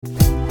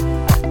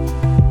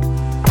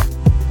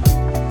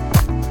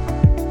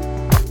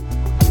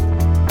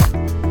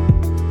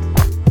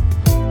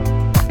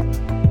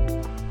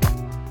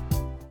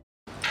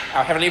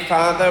Our Heavenly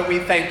Father, we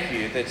thank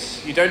you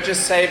that you don't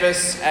just save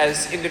us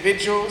as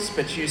individuals,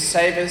 but you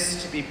save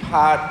us to be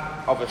part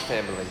of a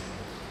family.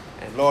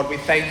 And Lord, we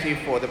thank you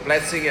for the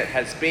blessing it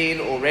has been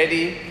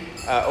already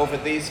over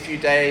these few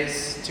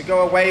days to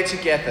go away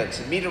together,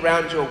 to meet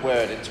around your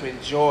word and to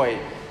enjoy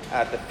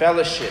the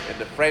fellowship and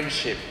the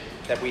friendship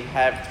that we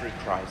have through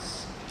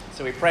Christ.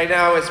 So we pray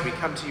now as we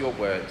come to your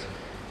word,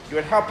 you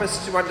would help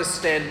us to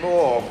understand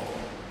more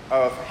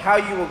of how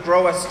you will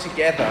grow us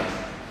together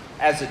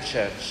as a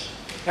church.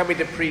 Help me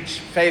to preach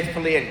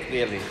faithfully and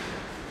clearly.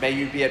 May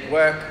you be at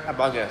work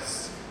among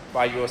us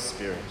by your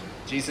Spirit.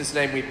 In Jesus'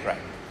 name we pray.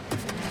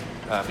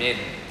 Amen.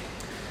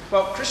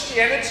 Well,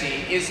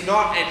 Christianity is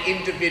not an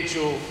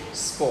individual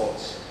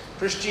sport.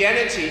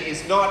 Christianity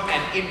is not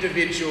an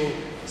individual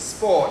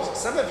sport.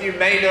 Some of you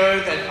may know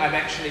that I'm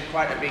actually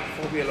quite a big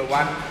Formula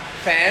One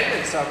fan,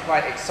 and so I'm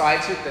quite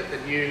excited that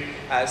the new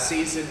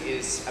season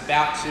is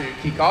about to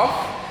kick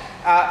off.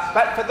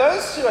 But for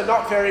those who are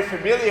not very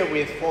familiar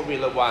with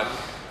Formula One,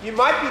 you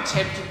might be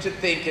tempted to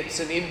think it's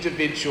an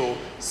individual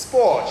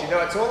sport. You know,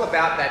 it's all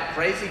about that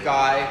crazy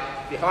guy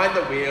behind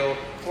the wheel,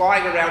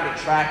 flying around a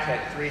track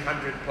at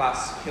 300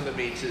 plus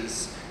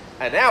kilometers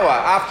an hour.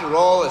 After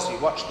all, as you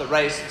watch the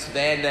race, it's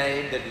their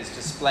name that is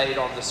displayed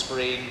on the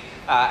screen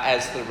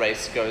as the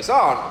race goes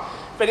on.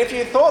 But if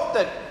you thought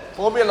that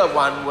Formula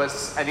One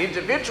was an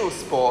individual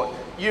sport,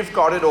 you've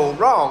got it all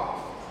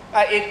wrong.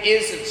 It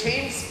is a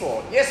team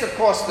sport. Yes, of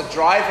course, the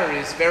driver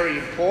is very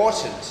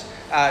important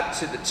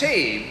to the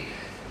team,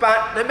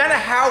 but no matter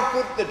how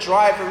good the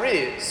driver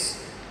is,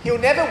 he'll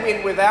never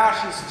win without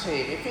his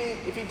team.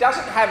 If he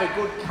doesn't have a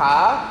good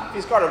car, if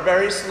he's got a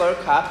very slow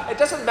car, it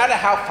doesn't matter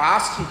how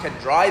fast he can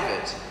drive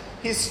it,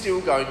 he's still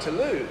going to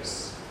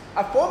lose.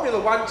 A Formula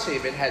One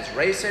team, it has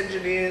race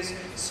engineers,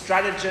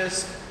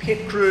 strategists,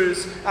 pit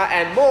crews,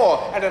 and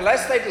more. And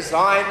unless they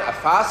design a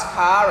fast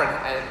car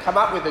and come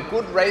up with a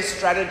good race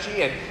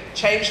strategy and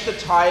change the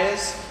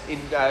tyres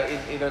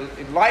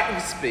in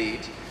lightning speed,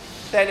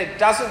 then it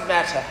doesn't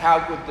matter how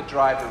good the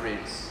driver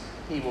is.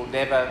 He will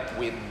never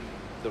win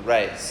the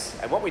race.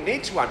 And what we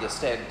need to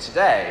understand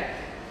today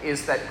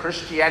is that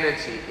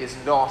Christianity is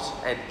not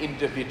an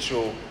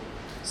individual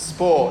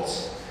sport.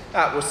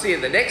 We'll see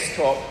in the next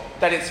talk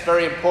that it's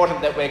very important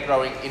that we're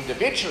growing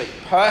individually,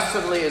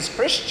 personally as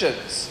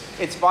Christians.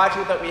 It's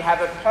vital that we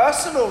have a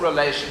personal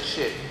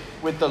relationship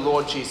with the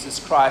Lord Jesus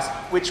Christ,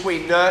 which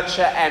we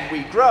nurture and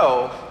we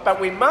grow.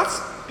 But we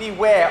must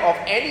beware of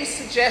any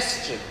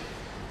suggestion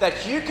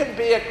that you can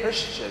be a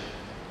Christian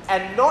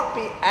and not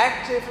be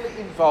actively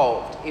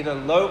involved in a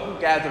local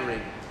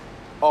gathering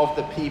of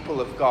the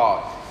people of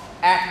God,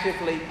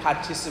 actively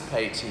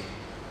participating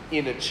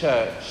in a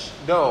church.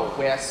 No,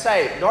 we are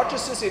saved, not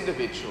just as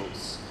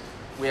individuals,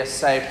 we are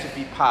saved to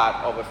be part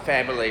of a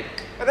family.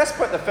 And that's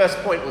the first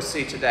point we'll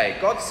see today.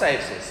 God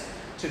saves us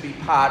to be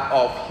part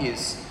of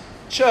his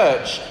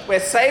church. We're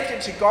saved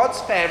into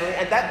God's family,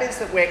 and that means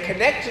that we're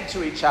connected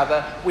to each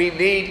other. We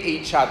need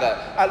each other.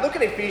 Look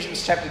at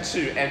Ephesians chapter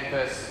 2 and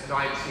verse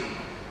 19.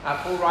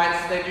 Paul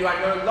writes, "Then you are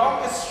no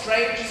longer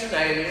strangers and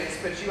aliens,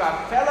 but you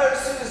are fellow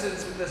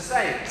citizens with the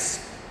saints.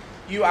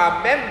 You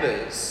are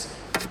members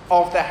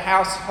of the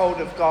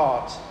household of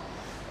God."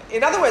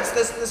 In other words,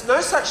 there's no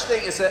such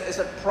thing as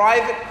a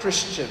private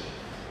Christian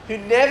who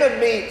never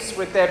meets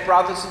with their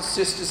brothers and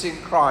sisters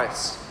in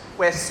Christ.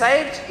 We're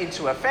saved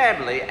into a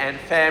family, and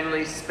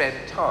families spend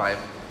time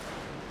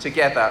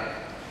together.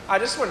 I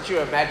just want you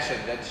to imagine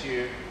that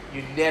you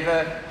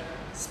never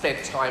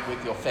spent time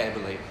with your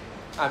family.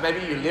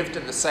 Maybe you lived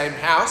in the same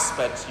house,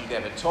 but you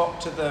never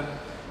talked to them.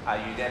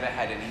 You never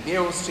had any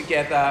meals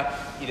together.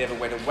 You never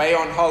went away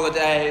on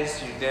holidays.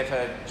 You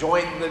never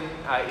joined them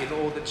in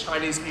all the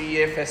Chinese New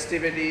Year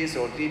festivities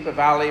or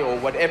Deepavali or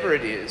whatever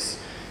it is.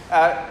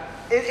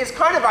 It's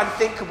kind of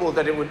unthinkable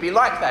that it would be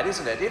like that,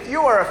 isn't it? If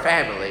you are a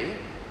family,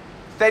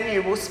 then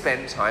you will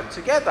spend time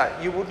together.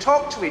 You will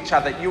talk to each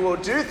other. You will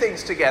do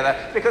things together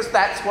because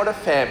that's what a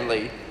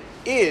family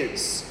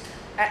is.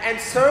 And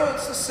so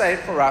it's the same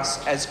for us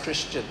as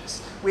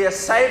Christians. We are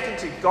saved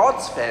into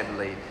God's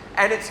family,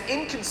 and it's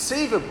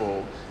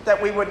inconceivable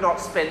that we would not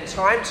spend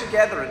time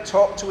together and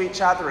talk to each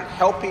other and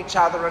help each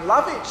other and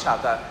love each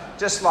other,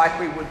 just like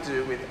we would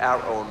do with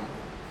our own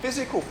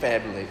physical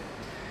family.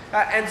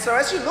 And so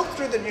as you look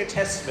through the New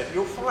Testament,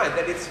 you'll find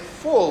that it's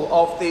full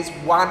of these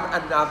one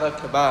another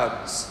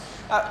commands.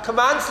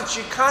 Commands that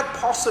you can't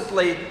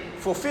possibly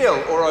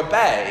fulfill or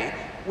obey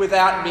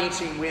without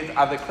meeting with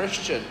other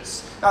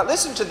Christians. Now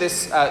listen to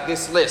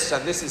this list,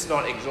 and this is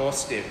not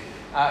exhaustive.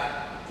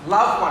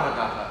 Love one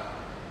another,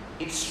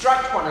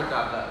 instruct one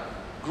another,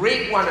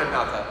 greet one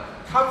another,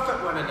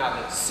 comfort one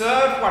another,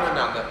 serve one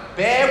another,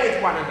 bear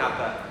with one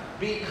another,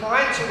 be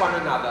kind to one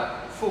another,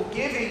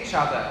 forgive each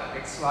other.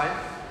 Next slide.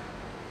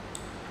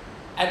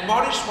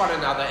 Admonish one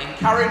another,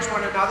 encourage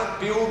one another,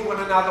 build one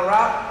another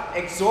up,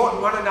 exhort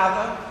one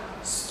another,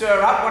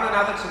 stir up one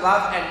another to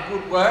love and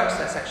good works.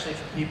 That's actually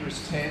from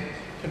Hebrews 10.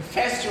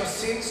 Confess your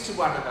sins to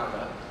one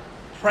another,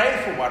 pray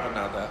for one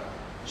another,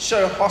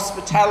 show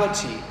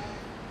hospitality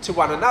to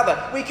one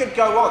another. We could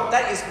go on.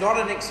 That is not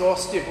an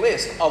exhaustive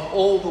list of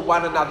all the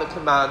one another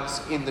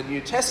commands in the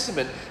New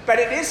Testament, but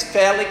it is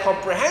fairly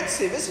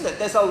comprehensive, isn't it?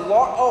 There's a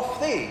lot of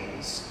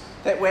things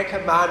that we're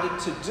commanded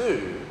to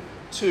do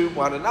to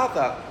one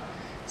another.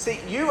 See,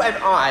 you and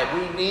I,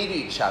 we need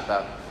each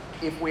other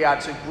if we are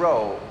to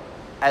grow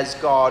as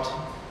God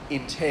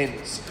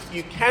intends.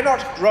 You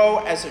cannot grow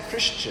as a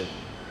Christian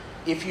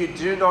if you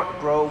do not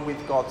grow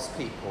with God's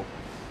people.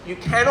 You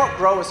cannot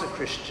grow as a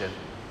Christian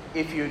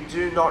if you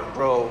do not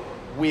grow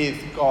with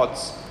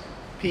God's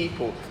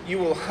people. You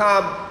will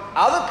harm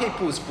other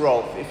people's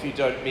growth if you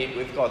don't meet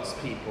with God's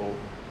people.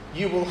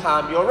 You will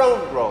harm your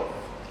own growth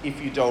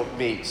if you don't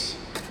meet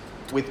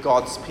with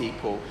God's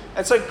people.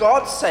 And so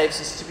God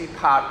saves us to be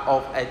part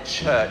of a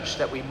church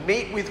that we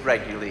meet with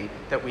regularly,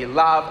 that we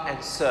love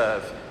and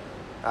serve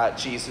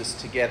Jesus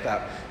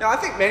together. Now, I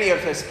think many of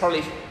us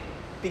probably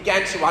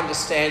began to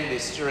understand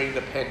this during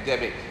the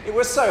pandemic. It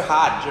was so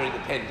hard during the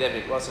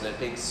pandemic, wasn't it?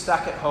 Being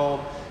stuck at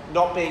home,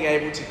 not being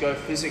able to go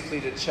physically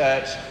to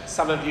church.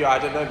 Some of you, I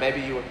don't know,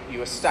 maybe you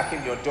were stuck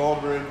in your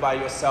dorm room by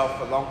yourself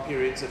for long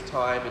periods of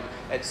time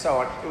and so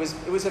on.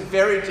 It was a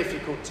very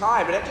difficult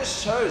time, and it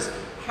just shows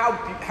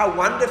how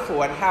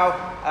wonderful and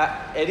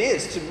how it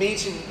is to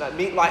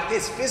meet like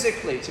this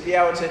physically, to be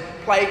able to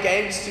play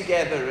games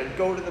together and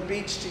go to the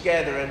beach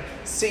together and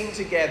sing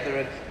together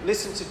and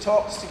listen to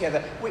talks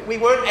together. We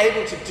weren't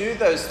able to do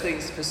those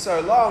things for so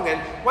long,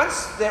 and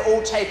once they're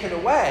all taken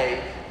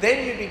away,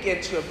 then you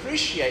begin to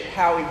appreciate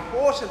how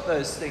important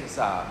those things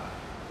are.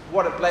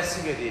 What a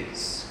blessing it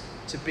is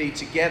to be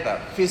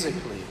together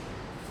physically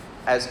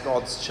as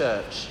God's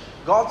church.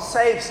 God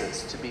saves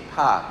us to be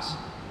part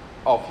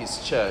of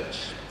his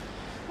church.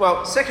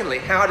 Well, secondly,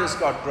 how does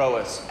God grow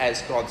us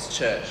as God's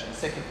church? And the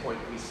second point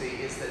we see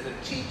is that the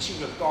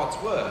teaching of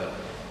God's word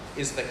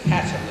is the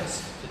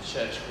catalyst for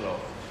church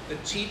growth. The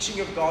teaching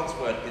of God's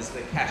word is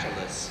the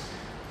catalyst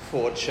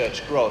for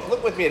church growth.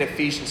 Look with me at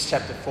Ephesians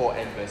chapter 4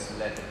 and verse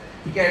 11.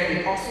 He gave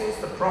the apostles,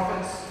 the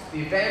prophets, the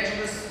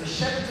evangelists, the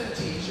shepherds and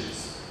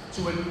teachers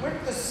to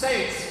equip the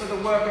saints for the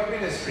work of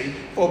ministry,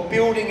 for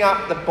building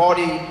up the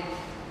body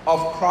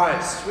of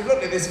Christ. We've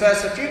looked at this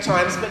verse a few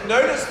times, but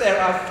notice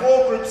there are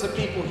four groups of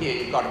people here.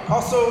 You've got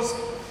apostles,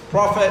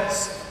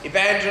 prophets,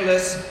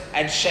 evangelists,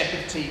 and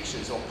shepherd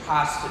teachers or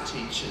pastor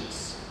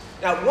teachers.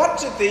 Now, what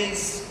do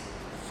these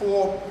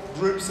four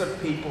groups of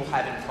people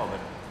have in common?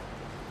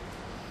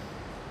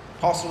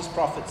 Apostles,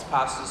 prophets,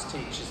 pastors,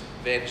 teachers,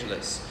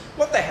 evangelists.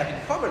 What they have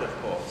in common,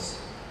 of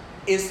course,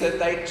 is that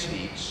they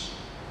teach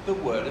the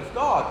word of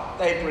God.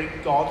 They bring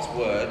God's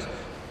word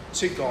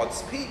to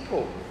God's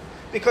people.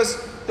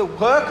 Because the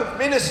work of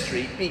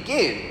ministry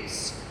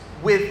begins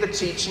with the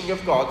teaching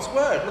of God's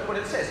word. Look what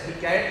it says. He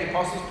gave the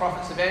apostles,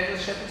 prophets,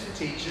 evangelists, shepherds, and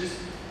teachers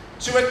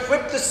to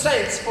equip the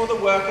saints for the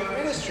work of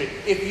ministry.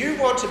 If you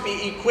want to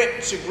be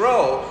equipped to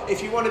grow,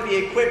 if you want to be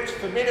equipped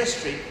for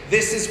ministry,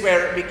 this is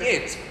where it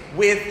begins,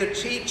 with the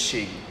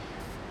teaching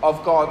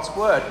of God's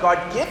word.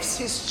 God gifts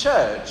his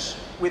church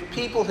with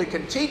people who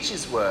can teach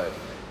his word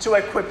to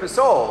equip us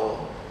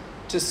all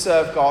to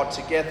serve God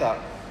together.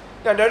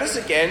 Now notice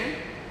again,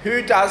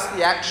 who does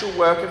the actual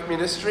work of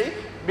ministry?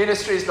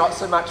 Ministry is not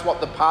so much what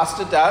the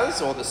pastor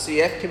does or the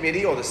CF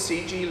committee or the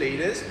CG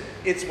leaders.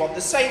 It's what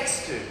the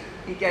saints do.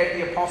 He gave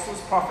the apostles,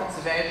 prophets,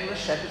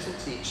 evangelists, shepherds and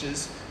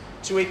teachers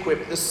to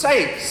equip the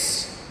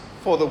saints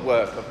for the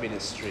work of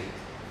ministry.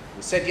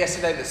 We said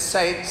yesterday the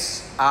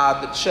saints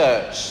are the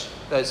church,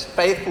 those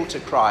faithful to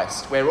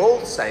Christ. We're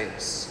all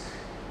saints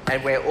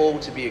and we're all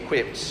to be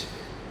equipped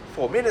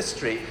for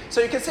ministry. So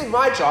you can see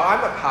my job,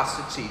 I'm a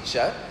pastor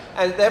teacher,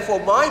 and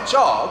therefore my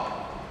job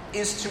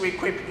is to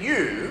equip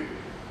you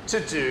to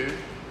do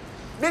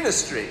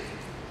ministry.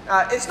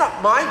 It's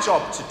not my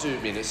job to do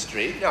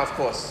ministry. Now, of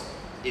course,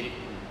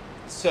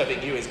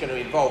 serving you is going to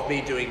involve me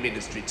doing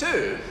ministry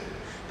too,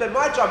 but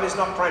my job is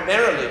not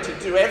primarily to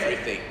do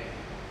everything.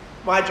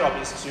 My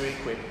job is to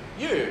equip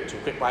you, to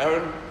equip my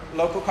own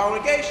local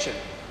congregation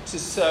to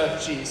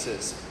serve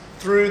Jesus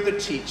through the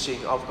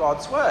teaching of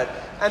God's word.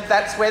 And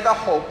that's where the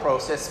whole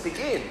process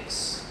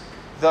begins.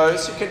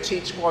 Those who can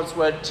teach God's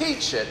word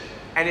teach it,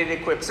 and it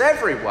equips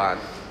everyone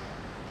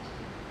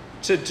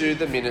to do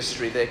the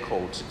ministry they're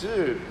called to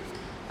do.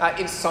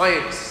 In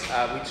science,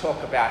 we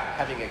talk about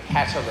having a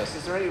catalyst.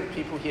 Is there any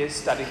people here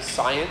studying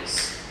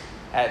science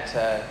at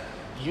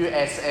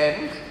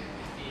USN?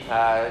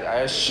 I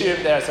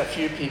assume there's a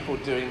few people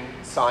doing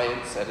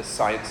science at a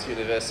science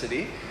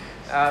university.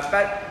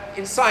 But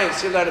in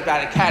science, you learn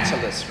about a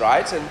catalyst,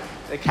 right? And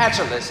the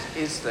catalyst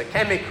is the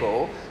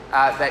chemical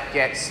that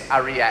gets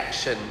a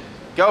reaction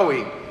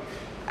going.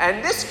 And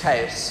in this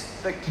case,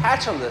 the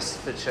catalyst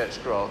for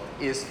church growth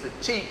is the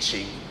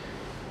teaching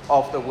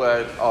of the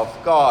Word of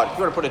God. If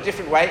you want to put it a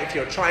different way, if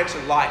you're trying to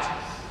light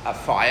a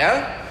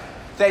fire,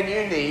 then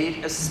you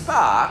need a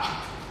spark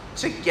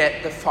to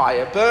get the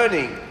fire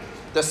burning.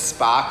 The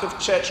spark of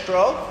church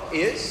growth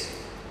is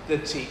the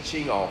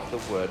teaching of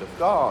the Word of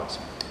God.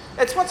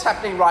 It's what's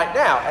happening right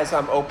now as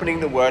I'm opening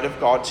the Word of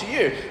God to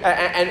you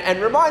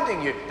and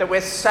reminding you that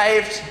we're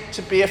saved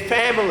to be a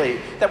family,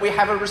 that we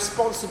have a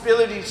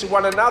responsibility to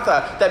one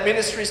another, that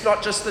ministry is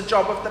not just the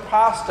job of the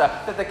pastor,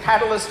 that the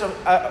catalyst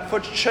for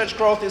church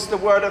growth is the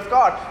Word of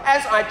God.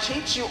 As I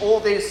teach you all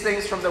these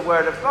things from the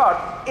Word of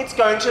God, it's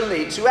going to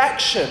lead to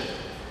action.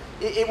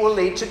 It will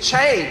lead to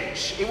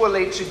change. It will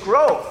lead to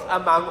growth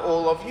among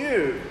all of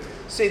you.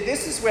 See,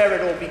 this is where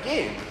it all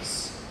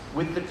begins,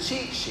 with the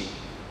teaching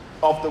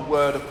of the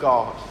Word of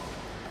God.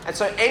 And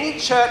so any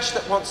church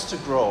that wants to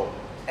grow,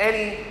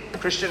 any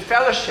Christian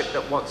fellowship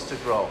that wants to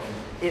grow,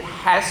 it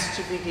has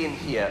to begin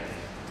here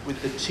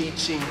with the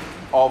teaching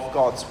of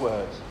God's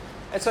Word.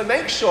 And so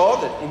make sure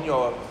that in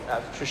your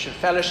Christian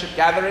fellowship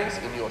gatherings,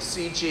 in your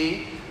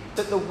CG,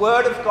 that the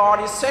Word of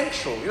God is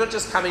central. You're not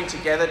just coming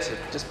together to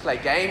just play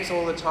games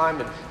all the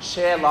time and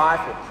share life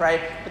or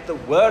pray, but the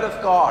Word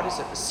of God is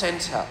at the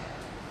center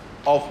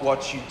of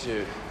what you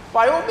do.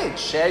 By all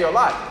means, share your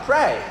life,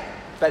 pray,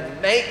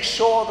 but make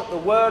sure that the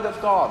Word of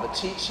God, the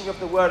teaching of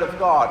the Word of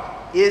God,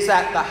 is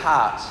at the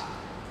heart,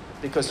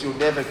 because you'll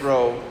never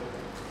grow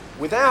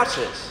without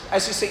it.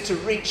 As you seek to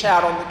reach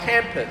out on the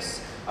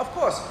campus, of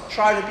course,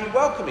 try to be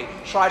welcoming,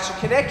 try to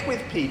connect with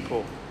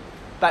people,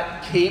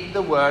 but keep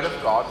the Word of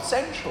God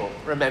central.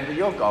 Remember,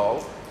 your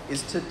goal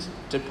is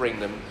to bring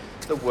them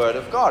the Word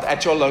of God.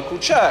 At your local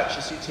church,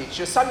 as you teach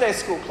your Sunday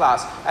school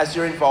class, as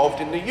you're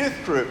involved in the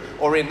youth group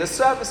or in the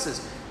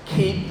services,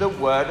 keep the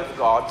Word of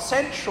God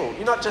central.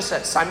 You're not just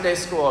at Sunday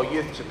school or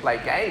youth to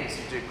play games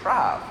and do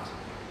craft.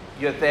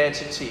 You're there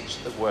to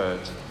teach the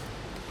Word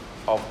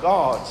of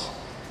God.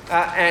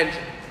 And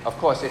of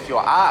course, if you're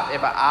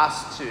ever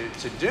asked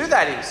to do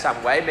that in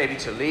some way, maybe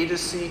to lead a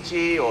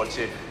CG or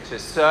to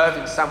serve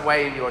in some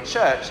way in your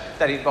church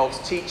that involves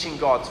teaching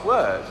God's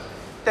Word,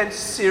 then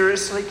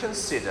seriously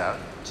consider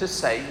to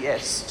say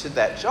yes to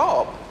that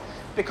job.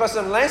 Because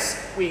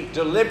unless we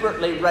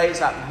deliberately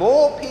raise up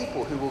more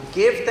people who will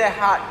give their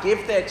heart,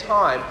 give their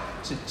time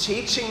to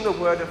teaching the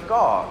Word of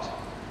God,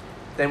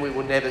 then we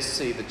will never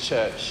see the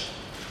church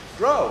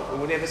grow. We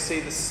will never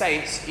see the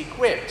saints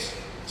equipped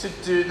to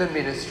do the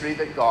ministry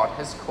that God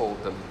has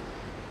called them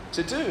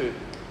to do.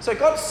 So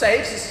God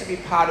saves us to be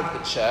part of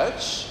the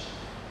church,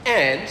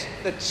 and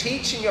the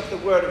teaching of the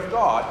Word of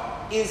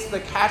God is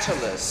the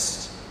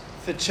catalyst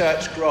for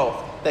church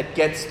growth that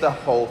gets the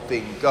whole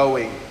thing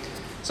going.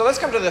 So let's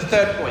come to the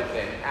third point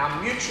then.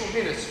 Our mutual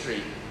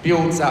ministry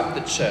builds up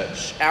the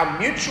church. Our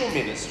mutual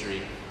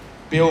ministry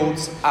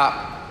builds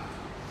up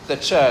the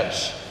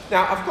church.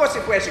 Now, of course,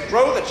 if we're to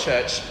grow the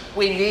church,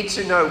 we need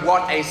to know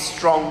what a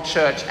strong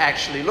church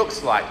actually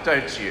looks like,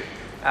 don't you?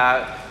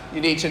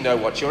 You need to know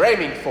what you're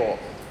aiming for.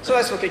 So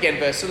let's look again,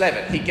 verse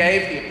 11. He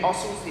gave the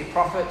apostles, the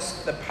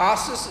prophets, the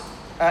pastors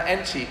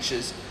and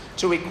teachers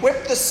to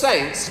equip the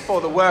saints for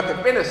the work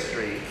of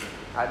ministry.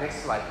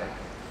 Next slide then.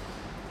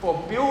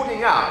 For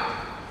building up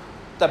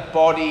the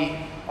body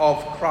of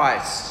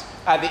Christ.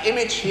 The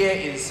image here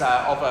is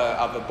of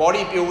a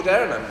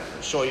bodybuilder, and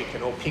I'm sure you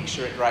can all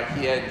picture it right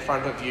here in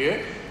front of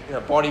you. You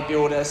know,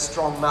 bodybuilder,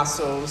 strong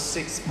muscles,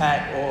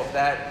 six-pack, all of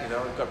that. You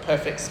know, we've got a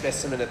perfect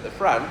specimen at the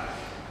front.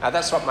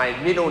 That's what my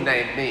middle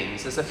name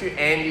means. There's a few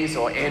Andys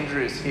or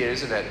Andrews here,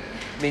 isn't it?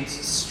 It means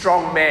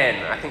strong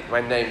man. I think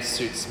my name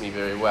suits me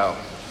very well.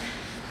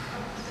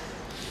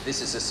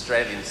 This is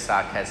Australian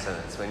sarcasm.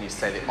 It's when you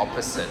say the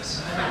opposite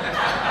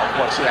of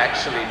what you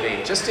actually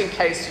mean. Just in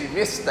case you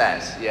missed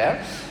that,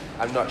 yeah?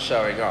 I'm not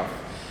showing off.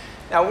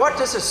 Now, what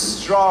does a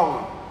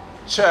strong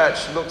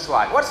church look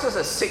like? What does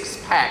a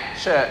six-pack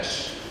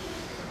church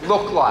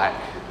look like?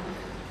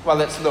 Well,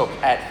 let's look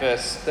at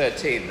verse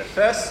 13. The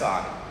first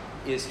sign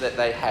is that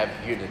they have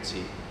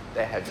unity.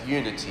 They have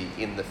unity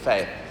in the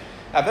faith.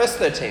 Verse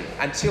 13,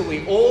 until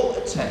we all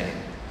attain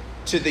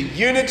to the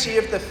unity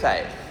of the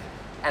faith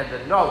and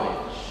the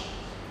knowledge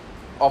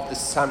of the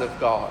Son of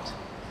God.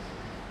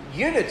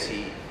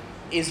 Unity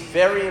is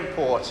very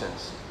important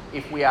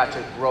if we are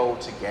to grow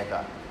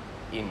together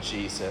in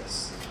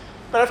Jesus.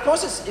 But of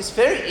course, it's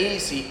very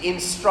easy in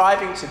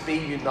striving to be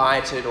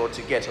united or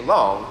to get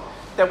along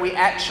that we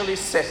actually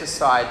set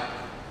aside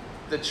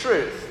the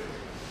truth.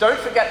 Don't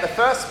forget the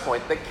first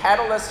point. The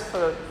catalyst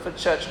for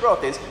church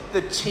growth is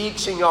the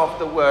teaching of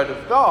the Word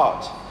of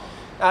God.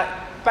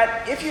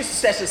 But if you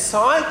set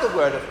aside the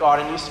Word of God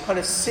and you kind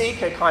of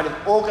seek a kind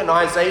of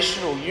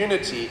organizational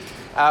unity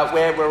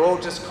where we're all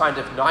just kind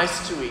of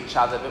nice to each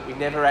other, but we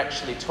never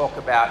actually talk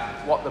about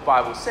what the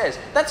Bible says,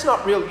 that's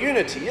not real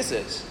unity, is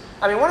it?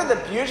 I mean, one of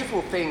the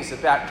beautiful things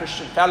about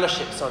Christian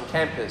fellowships on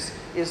campus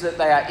is that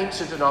they are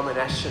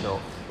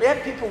interdenominational. We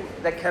have people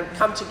that can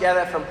come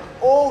together from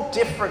all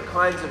different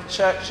kinds of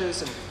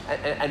churches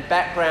and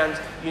backgrounds,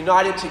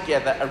 united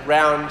together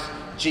around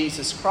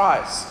Jesus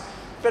Christ.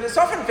 But it's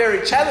often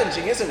very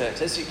challenging, isn't it,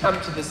 as you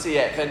come to the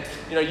CF, and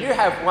you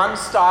have one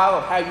style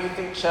of how you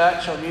think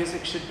church or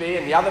music should be,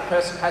 and the other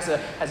person has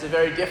a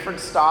very different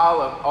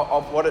style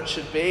of what it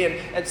should be,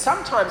 and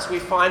sometimes we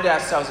find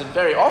ourselves, and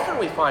very often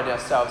we find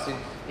ourselves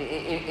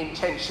in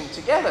tension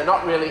together,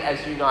 not really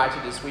as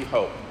united as we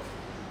hope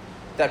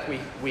that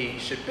we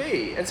should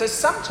be. And so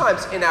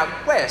sometimes in our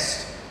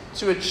quest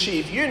to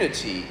achieve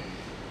unity,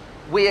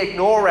 we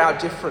ignore our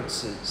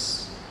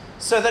differences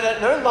so that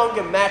it no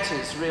longer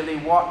matters really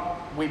what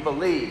we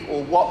believe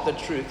or what the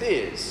truth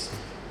is.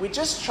 We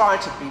just try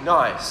to be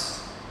nice.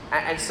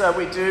 And so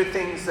we do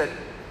things that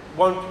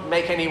won't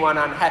make anyone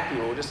unhappy,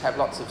 or just have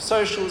lots of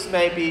socials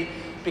maybe,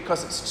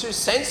 because it's too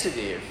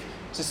sensitive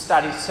to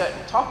study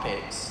certain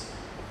topics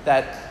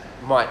that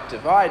might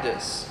divide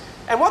us.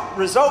 And what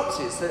results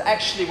is that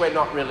actually we're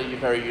not really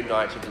very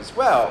united as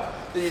well.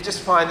 That you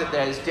just find that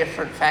there's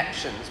different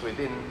factions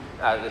within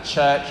the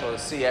church or the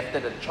CF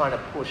that are trying to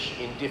push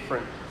in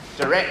different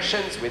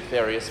directions with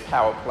various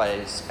power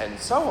plays and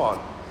so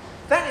on.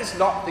 That is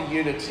not the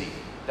unity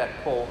that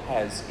Paul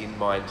has in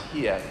mind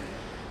here.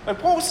 When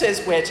Paul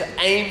says we're to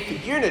aim for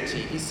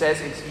unity, he says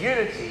it's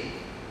unity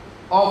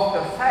of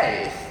the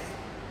faith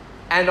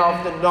and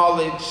of the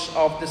knowledge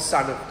of the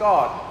Son of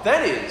God.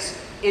 That is,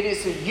 it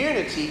is a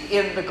unity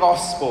in the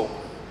gospel.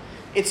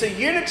 It's a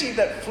unity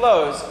that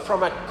flows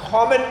from a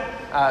common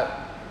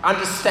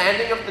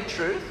understanding of the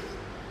truth,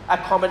 a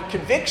common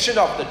conviction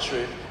of the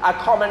truth, a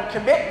common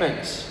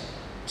commitment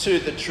to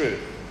the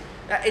truth.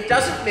 Now, it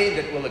doesn't mean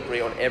that we'll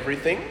agree on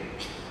everything.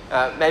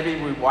 Maybe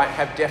we might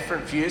have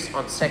different views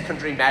on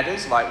secondary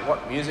matters, like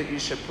what music you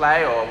should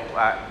play, or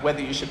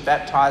whether you should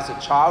baptize a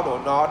child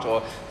or not,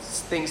 or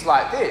things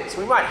like this.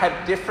 We might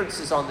have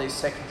differences on these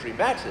secondary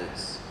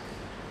matters,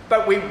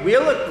 but we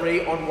will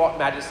agree on what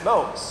matters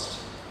most.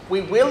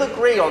 We will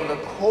agree on the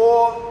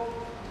core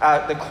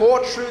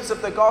truths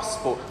of the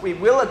gospel. We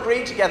will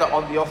agree together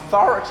on the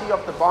authority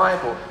of the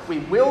Bible. We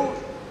will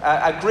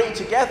agree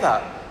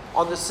together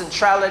on the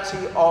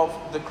centrality of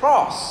the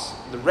cross,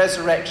 the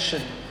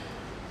resurrection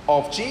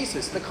of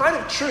Jesus, the kind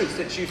of truths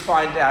that you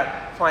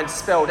find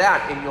spelled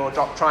out in your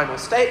doctrinal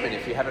statement.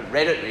 If you haven't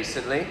read it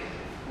recently,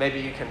 maybe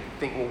you can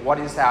think, well, what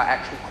is our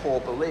actual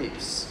core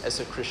beliefs as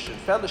a Christian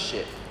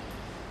fellowship?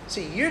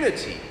 See,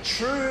 unity,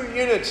 true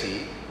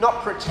unity,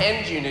 not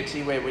pretend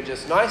unity where we're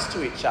just nice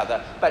to each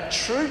other, but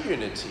true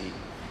unity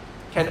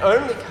can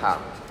only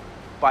come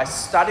by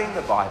studying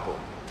the Bible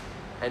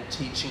and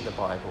teaching the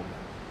Bible.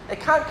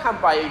 It can't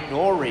come by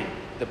ignoring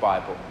the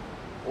Bible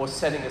or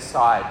setting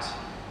aside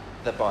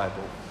the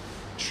Bible.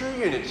 True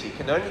unity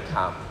can only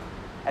come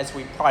as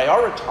we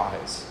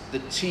prioritize the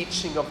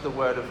teaching of the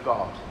Word of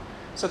God,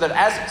 so that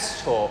as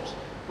it's taught,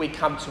 we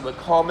come to a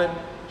common,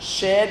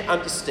 shared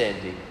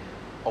understanding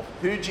of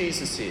who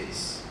Jesus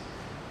is,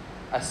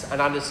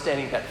 an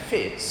understanding that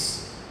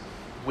fits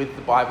with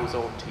the Bible's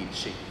own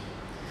teaching.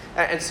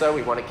 And so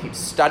we want to keep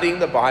studying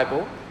the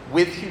Bible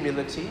with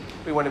humility.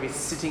 We want to be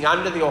sitting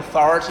under the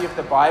authority of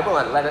the Bible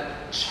and let it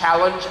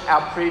challenge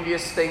our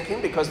previous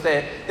thinking, because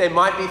there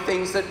might be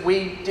things that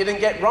we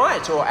didn't get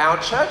right, or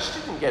our church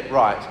didn't get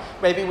right.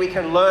 Maybe we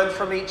can learn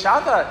from each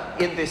other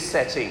in this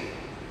setting.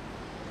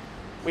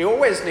 We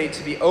always need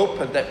to be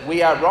open that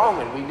we are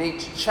wrong and we need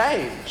to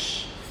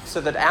change, so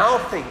that our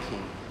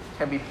thinking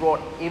can be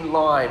brought in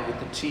line with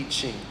the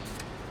teaching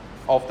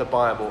of the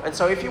Bible. And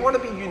so if you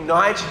want to be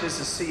united as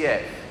a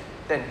CF,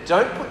 then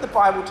don't put the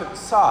Bible to the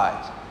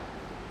side.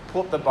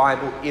 Put the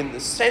Bible in the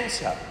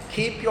center.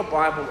 Keep your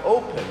Bible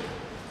open.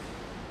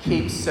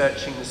 Keep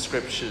searching the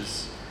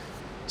scriptures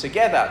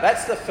together.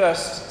 That's the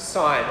first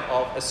sign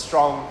of a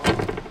strong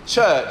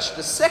church.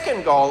 The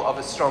second goal of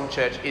a strong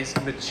church is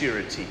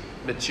maturity.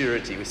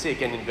 Maturity. We see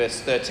again in verse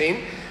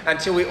 13.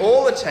 Until we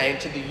all attain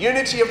to the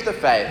unity of the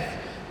faith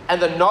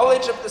and the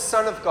knowledge of the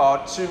Son of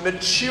God, to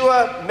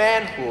mature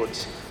manhood,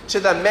 to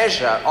the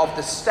measure of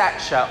the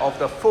stature of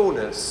the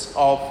fullness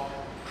of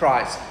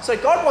Christ. So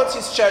God wants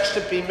his church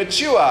to be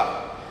mature,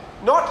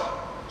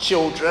 not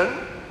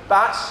children,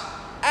 but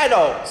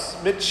adults,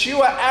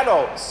 mature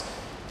adults.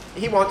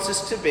 He wants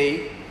us to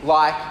be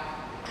like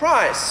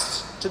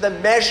Christ, to the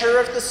measure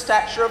of the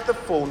stature of the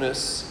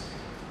fullness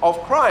of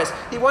Christ.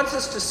 He wants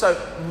us to so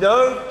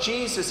know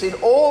Jesus in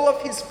all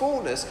of his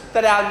fullness,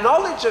 that our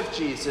knowledge of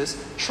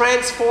Jesus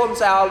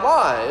transforms our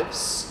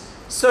lives,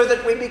 so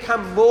that we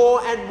become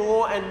more and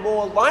more and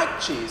more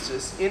like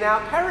Jesus in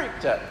our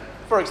character.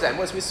 For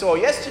example, as we saw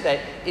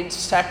yesterday, in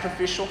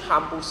sacrificial,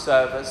 humble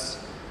service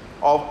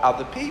of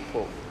other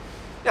people.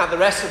 Now, the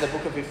rest of the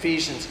book of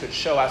Ephesians could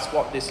show us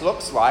what this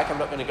looks like. I'm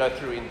not going to go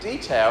through in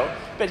detail,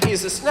 but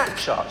here's a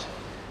snapshot.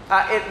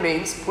 It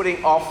means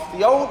putting off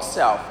the old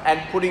self and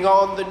putting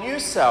on the new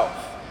self.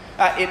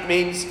 It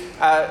means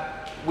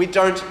we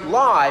don't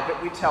lie,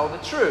 but we tell the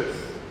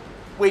truth.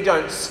 We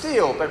don't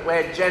steal, but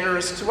we're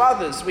generous to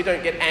others. We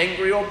don't get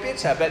angry or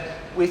bitter, but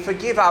we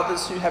forgive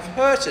others who have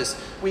hurt us.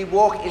 We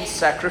walk in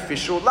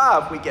sacrificial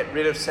love. We get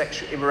rid of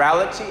sexual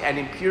immorality and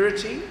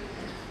impurity.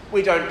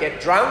 We don't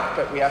get drunk,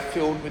 but we are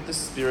filled with the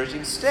Spirit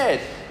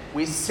instead.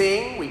 We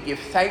sing, we give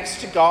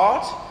thanks to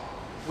God.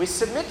 We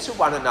submit to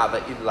one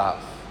another in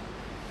love.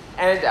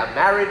 And our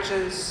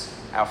marriages,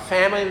 our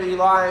family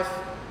life,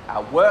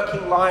 our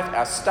working life,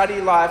 our study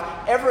life,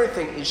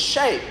 everything is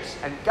shaped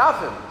and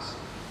governed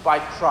by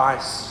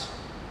Christ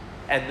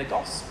and the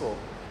gospel.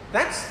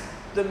 That's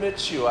the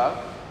mature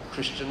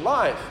Christian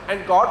life.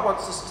 And God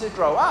wants us to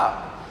grow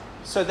up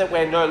so that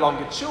we're no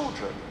longer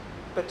children,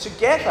 but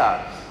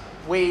together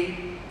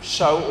we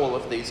show all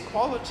of these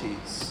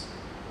qualities.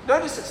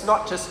 Notice it's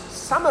not just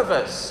some of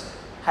us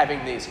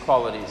having these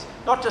qualities,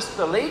 not just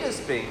the leaders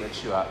being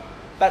mature,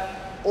 but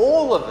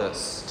all of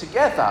us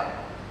together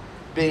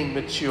being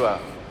mature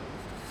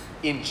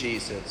in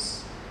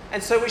Jesus.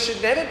 And so we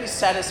should never be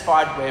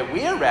satisfied where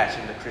we're at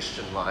in the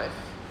Christian life,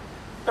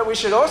 but we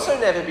should also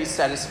never be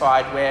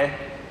satisfied where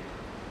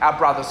our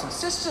brothers and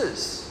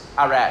sisters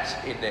are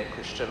at in their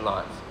Christian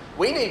life.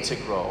 We need to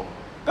grow,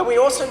 but we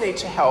also need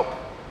to help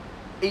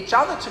each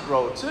other to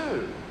grow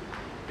too,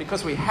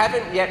 because we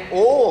haven't yet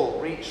all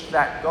reached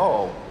that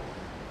goal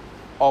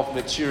of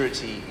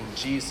maturity in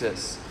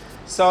Jesus.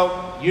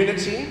 So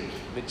unity,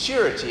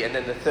 maturity, and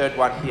then the third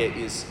one here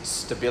is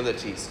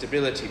stability.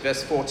 Stability.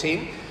 Verse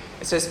 14,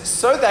 it says,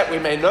 so that we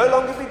may no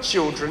longer be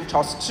children,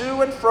 tossed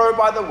to and fro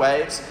by the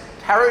waves,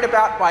 carried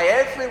about by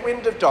every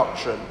wind of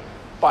doctrine,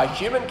 by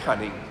human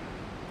cunning,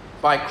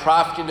 by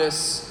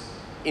craftiness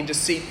in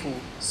deceitful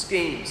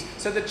schemes.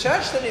 So the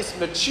church that is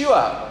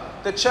mature,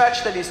 the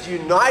church that is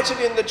united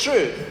in the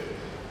truth,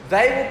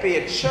 they will be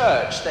a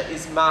church that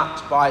is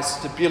marked by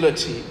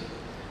stability.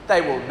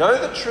 They will know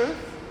the truth,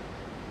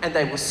 and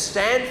they will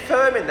stand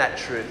firm in that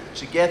truth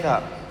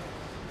together.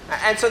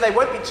 And so they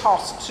won't be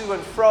tossed to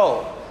and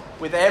fro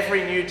with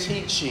every new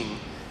teaching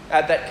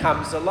that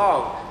comes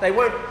along. They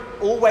won't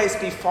always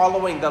be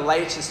following the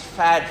latest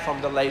fad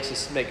from the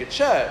latest mega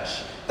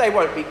church. They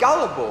won't be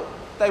gullible.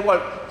 They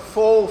won't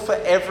fall for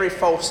every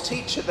false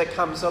teacher that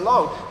comes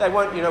along. They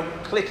won't,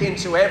 click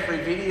into every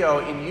video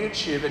in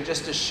YouTube and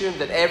just assume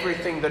that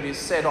everything that is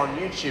said on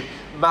YouTube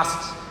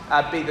must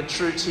be the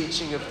true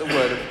teaching of the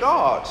Word of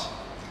God.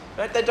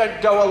 Right? They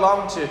don't go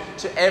along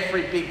to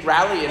every big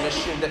rally and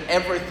assume that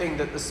everything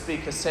that the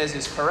speaker says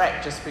is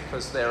correct just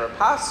because they're a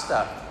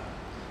pastor,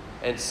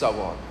 and so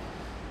on.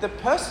 The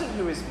person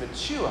who is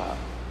mature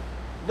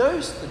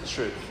knows the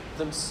truth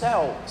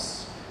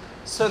themselves,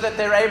 so that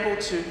they're able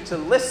to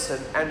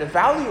listen and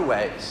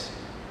evaluate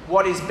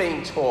what is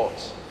being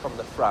taught from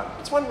the front.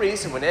 It's one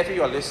reason whenever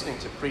you're listening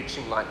to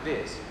preaching like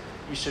this,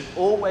 you should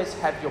always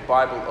have your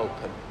Bible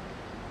open.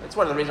 It's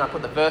one of the reasons I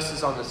put the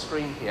verses on the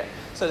screen here,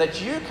 so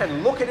that you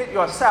can look at it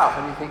yourself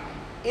and you think,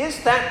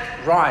 is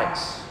that right?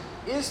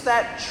 Is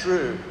that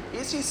true?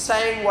 Is he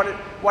saying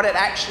what it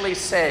actually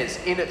says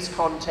in its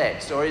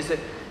context? Or is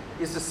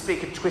the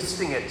speaker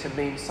twisting it to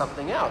mean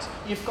something else?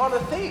 You've got to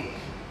think.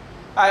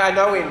 I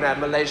know in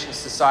Malaysian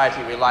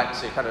society we like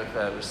to kind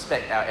of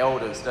respect our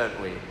elders,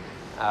 don't we?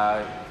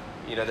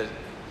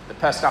 The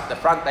person up the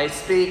front, they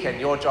speak, and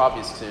your job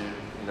is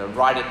to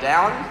write it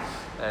down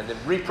and then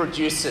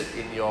reproduce it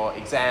in your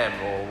exam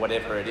or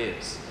whatever it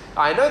is.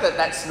 I know that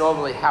that's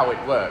normally how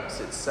it works.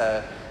 It's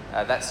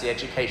that's the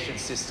education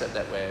system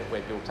that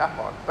we're built up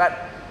on.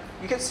 But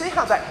you can see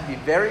how that can be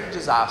very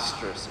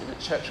disastrous in a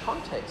church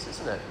context,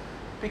 isn't it?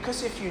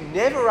 Because if you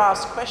never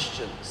ask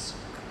questions,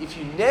 if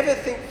you never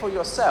think for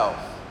yourself,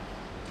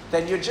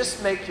 then you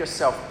just make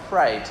yourself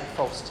prey to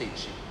false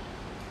teaching.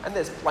 And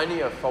there's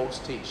plenty of false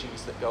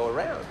teachings that go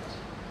around.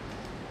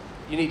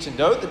 You need to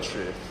know the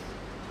truth.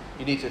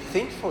 You need to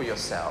think for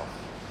yourself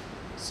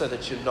so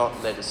that you're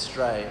not led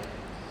astray.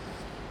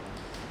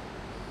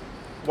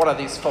 What are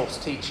these false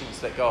teachings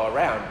that go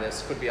around? There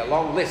could be a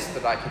long list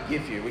that I could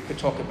give you. We could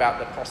talk about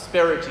the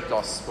prosperity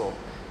gospel.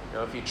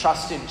 If you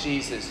trust in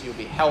Jesus, you'll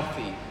be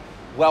healthy,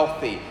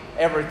 wealthy,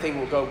 everything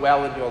will go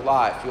well in your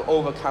life. You'll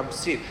overcome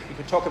sin. You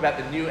could talk about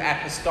the new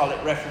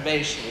apostolic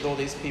reformation with all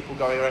these people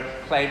going around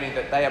claiming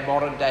that they are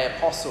modern day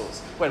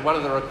apostles, when one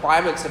of the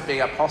requirements of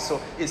being apostle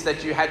is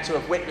that you had to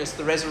have witnessed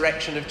the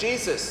resurrection of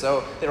Jesus.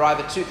 So they're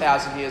either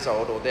 2,000 years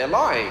old or they're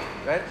lying.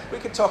 Right? We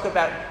could talk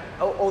about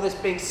all this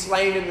being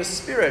slain in the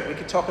spirit. We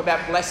could talk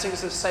about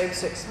blessings of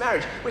same-sex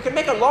marriage. We could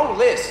make a long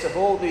list of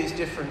all these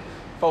different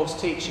false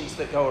teachings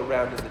that go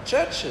around in the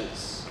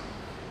churches.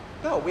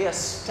 No, we are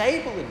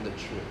stable in the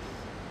truth.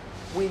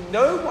 We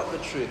know what the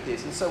truth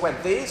is, and so when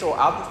these or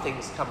other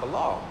things come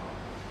along,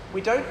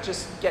 we don't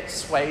just get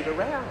swayed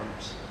around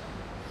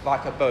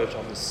like a boat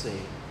on the sea.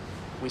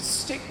 We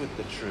stick with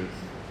the truth.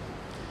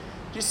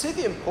 Do you see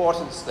the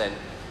importance then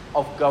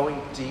of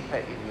going deeper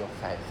in your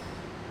faith?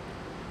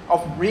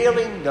 Of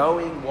really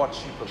knowing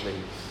what you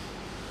believe?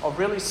 Of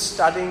really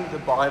studying the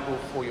Bible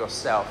for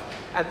yourself?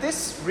 And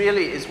this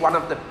really is one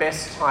of the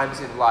best times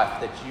in life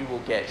that you will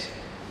get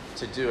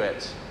to do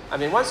it. I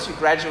mean, once you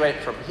graduate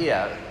from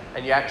here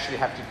and you actually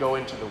have to go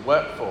into the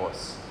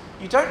workforce,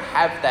 you don't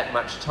have that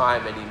much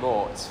time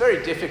anymore. It's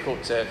very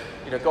difficult to,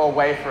 go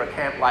away for a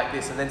camp like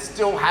this and then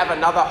still have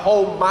another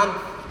whole month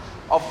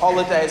of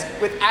holidays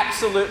with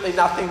absolutely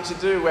nothing to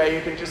do, where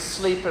you can just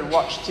sleep and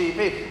watch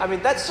TV. I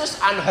mean, that's just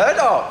unheard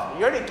of.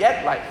 You only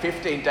get like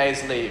 15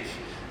 days leave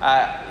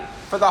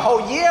for the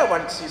whole year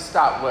once you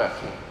start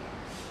working.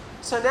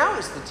 So now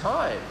is the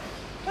time.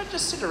 Don't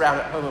just sit around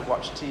at home and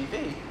watch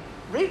TV.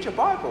 Read your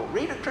Bible,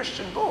 read a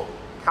Christian book,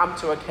 come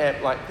to a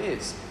camp like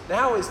this.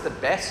 Now is the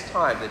best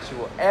time that you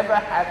will ever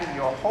have in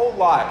your whole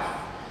life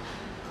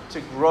to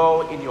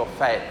grow in your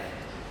faith,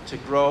 to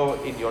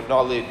grow in your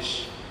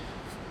knowledge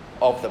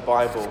of the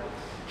Bible.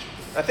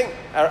 I think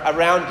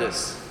around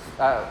us,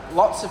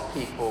 lots of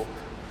people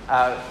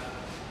are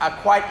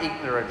quite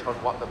ignorant on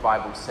what the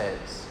Bible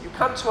says. You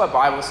come to a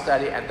Bible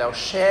study and they'll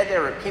share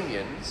their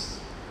opinions.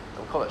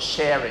 We'll call it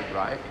sharing,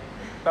 right?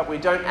 But we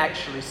don't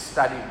actually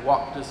study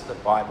what does the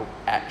Bible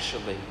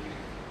actually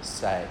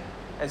say.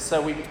 And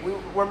so we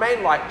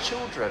remain like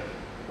children.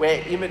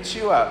 We're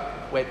immature,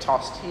 we're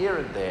tossed here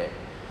and there.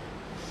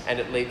 And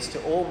it leads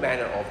to all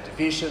manner of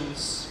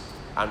divisions,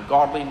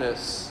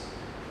 ungodliness,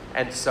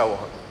 and so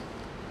on.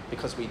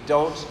 Because we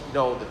don't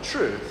know the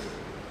truth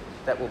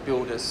that will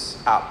build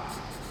us up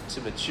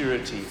to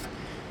maturity.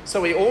 So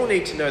we all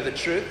need to know the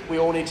truth. We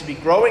all need to be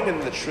growing in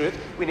the truth.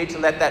 We need to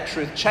let that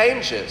truth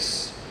change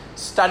us.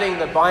 Studying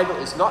the Bible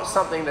is not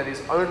something that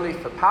is only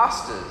for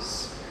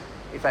pastors.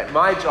 In fact,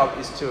 my job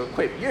is to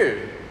equip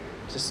you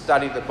to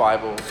study the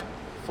Bible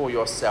for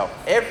yourself.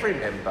 Every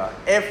member,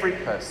 every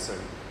person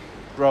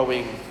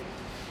growing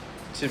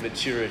to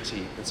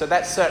maturity. And so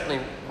that's certainly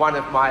one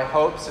of my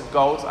hopes and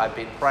goals. I've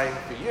been praying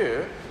for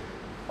you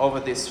over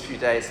these few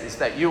days, is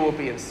that you will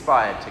be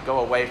inspired to go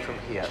away from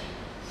here,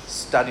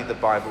 study the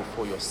Bible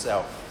for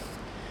yourself.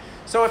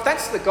 So if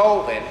that's the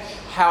goal, then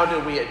how do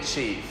we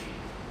achieve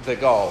the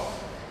goal?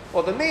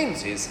 Well, the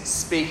means is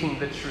speaking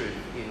the truth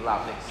in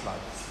love. Next slide.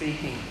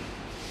 Speaking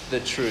the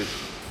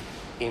truth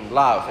in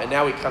love. And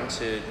now we come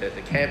to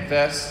the camp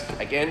verse,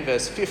 again,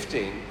 verse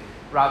 15.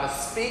 Rather,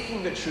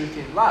 speaking the truth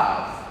in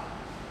love,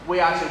 we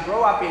are to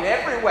grow up in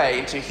every way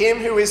into him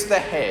who is the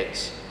head,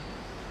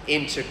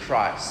 into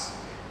Christ.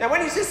 Now,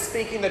 when he says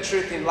speaking the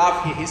truth in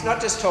love here, he's not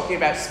just talking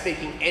about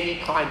speaking any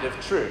kind of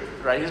truth,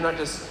 right? He's not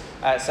just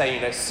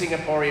saying,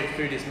 Singaporean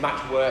food is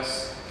much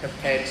worse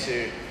compared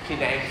to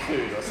Penang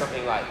food or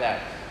something like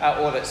that.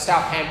 Or that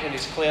Southampton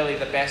is clearly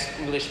the best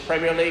English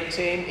Premier League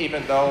team,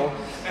 even though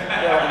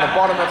they're on the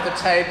bottom of the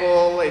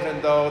table,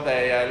 even though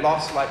they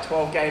lost like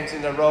 12 games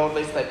in a row. At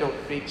least they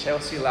beat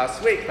Chelsea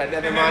last week, but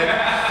never mind.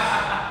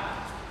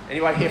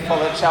 Anyone here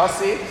follow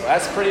Chelsea? Well,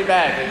 that's pretty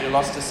bad when you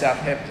lost to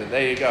Southampton.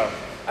 There you go.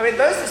 I mean,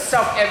 those are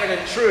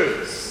self-evident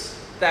truths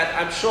that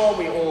I'm sure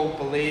we all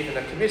believe and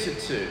are committed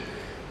to.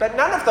 But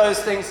none of those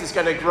things is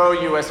going to grow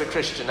you as a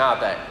Christian, are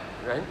they?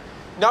 Right?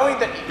 Knowing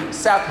that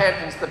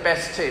Southampton's the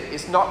best team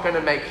is not going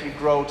to make you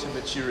grow to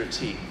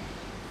maturity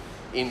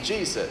in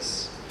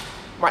Jesus.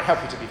 Might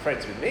help you to be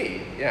friends with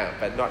me, yeah,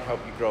 but not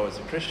help you grow as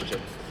a Christian.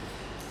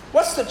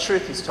 What's the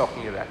truth he's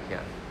talking about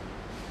here?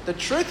 The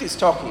truth he's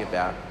talking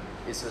about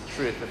is the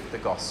truth of the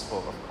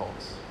gospel, of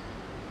course.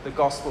 The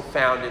gospel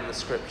found in the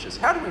scriptures.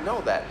 How do we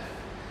know that?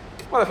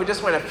 Well, if we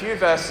just went a few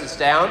verses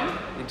down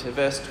into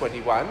verse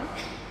 21,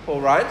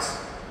 Paul writes,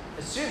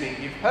 assuming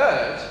you've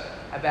heard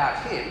about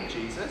him,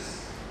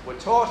 Jesus, were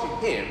taught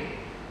in him,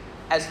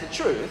 as the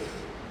truth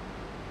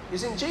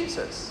is in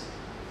Jesus.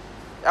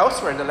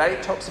 Elsewhere in the letter,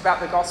 it talks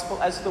about the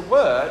gospel as the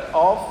word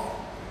of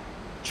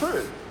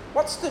truth.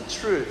 What's the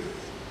truth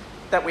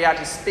that we are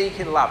to speak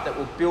in love, that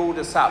will build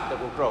us up, that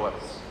will grow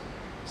us?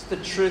 It's the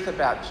truth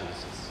about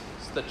Jesus.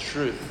 It's the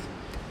truth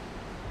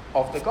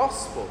of the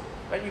gospel.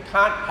 But you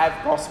can't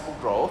have gospel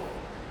growth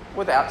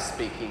without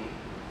speaking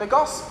the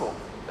gospel.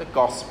 The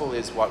gospel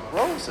is what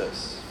grows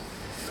us.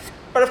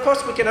 But of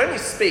course, we can only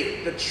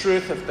speak the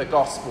truth of the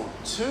gospel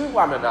to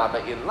one another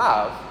in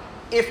love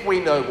if we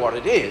know what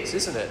it is,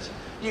 isn't it?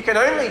 You can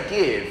only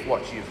give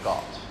what you've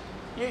got.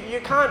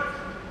 You can't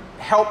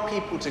help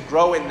people to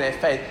grow in their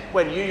faith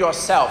when you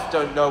yourself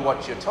don't know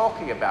what you're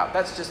talking about.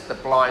 That's just the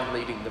blind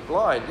leading the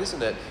blind,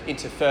 isn't it?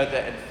 Into further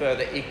and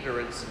further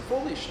ignorance and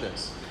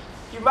foolishness.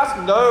 You must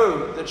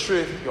know the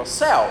truth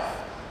yourself.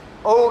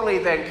 Only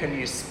then can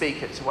you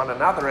speak it to one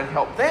another and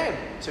help them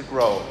to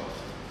grow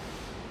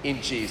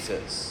in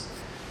Jesus.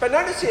 But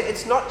notice here,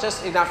 it's not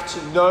just enough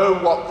to know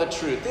what the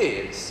truth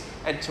is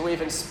and to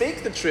even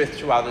speak the truth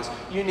to others.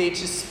 You need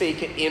to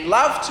speak it in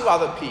love to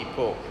other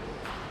people.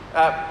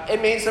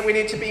 It means that we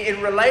need to be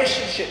in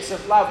relationships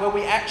of love where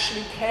we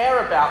actually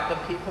care about the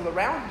people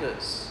around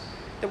us,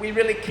 that we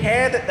really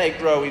care that they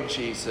grow in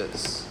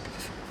Jesus.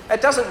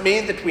 It doesn't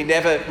mean that we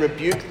never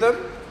rebuke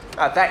them.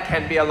 That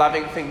can be a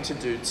loving thing to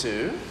do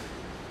too.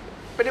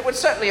 But it would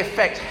certainly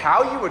affect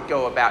how you would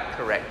go about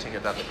correcting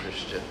another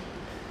Christian.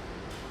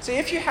 See,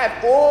 if you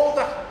have all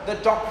the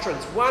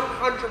doctrines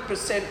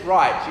 100%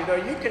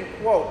 right, you can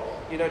quote,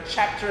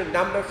 chapter and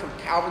number from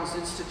Calvin's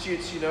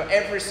Institutes,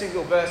 every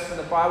single verse in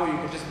the Bible, you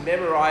can just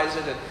memorize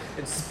it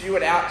and spew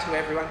it out to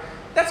everyone.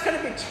 That's going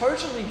to be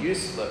totally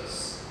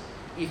useless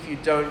if you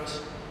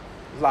don't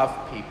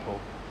love people.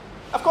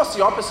 Of course,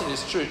 the opposite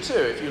is true too.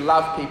 If you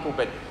love people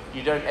but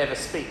you don't ever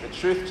speak the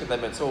truth to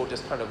them, it's all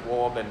just kind of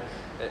warm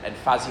and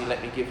fuzzy,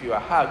 let me give you a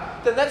hug,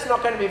 then that's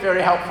not going to be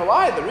very helpful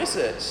either, is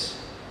it?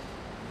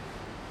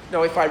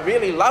 No, if I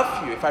really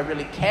love you, if I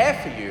really care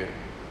for you,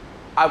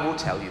 I will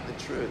tell you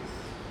the truth.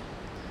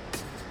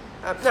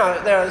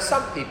 Now, there are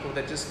some people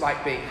that just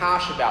like being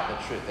harsh about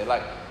the truth. They're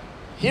like,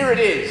 here it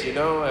is,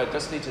 I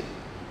just need to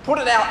put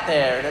it out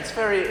there, and it's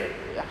very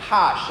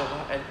harsh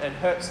and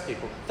hurts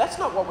people. That's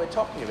not what we're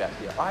talking about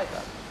here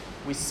either.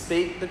 We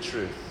speak the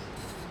truth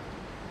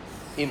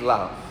in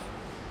love.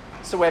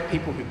 So we're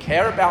people who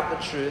care about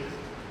the truth,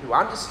 who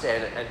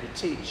understand it and who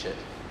teach it,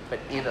 but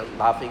in a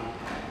loving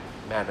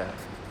manner.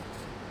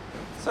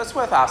 So it's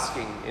worth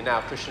asking in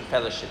our Christian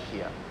fellowship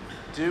here,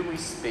 do we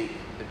speak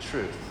the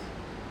truth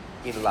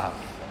in love?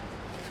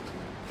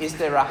 Is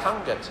there a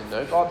hunger to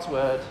know God's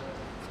word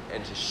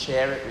and to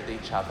share it with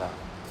each other?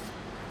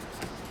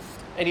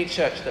 Any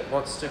church that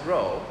wants to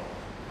grow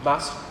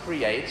must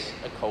create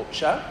a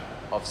culture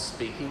of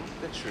speaking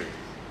the truth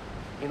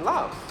in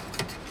love.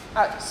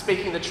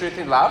 Speaking the truth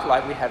in love,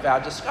 like we have our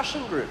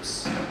discussion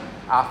groups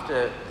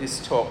after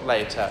this talk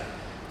later.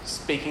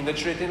 Speaking the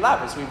truth in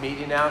love as we meet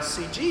in our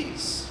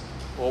CGs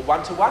or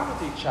one-to-one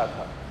with each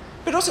other.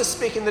 But also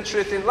speaking the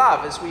truth in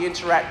love as we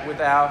interact with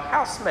our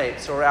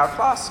housemates or our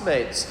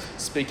classmates.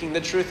 Speaking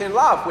the truth in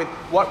love with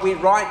what we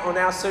write on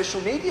our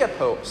social media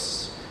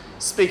posts.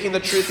 Speaking the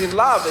truth in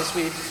love as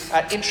we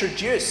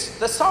introduce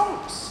the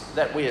songs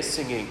that we are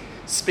singing.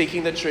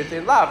 Speaking the truth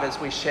in love as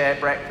we share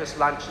breakfast,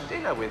 lunch and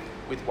dinner with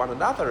one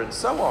another and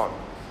so on.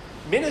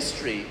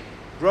 Ministry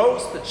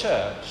grows the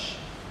church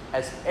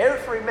as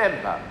every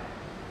member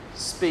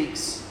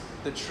speaks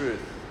the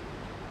truth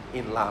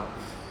in love.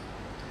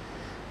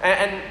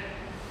 And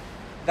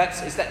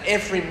is that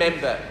every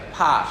member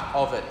part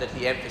of it that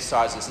he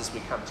emphasises as we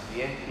come to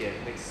the end here.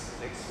 Next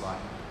slide.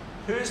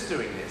 Who's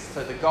doing this?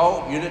 So the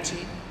goal,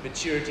 unity,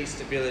 maturity,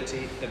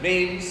 stability. The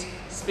means,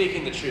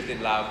 speaking the truth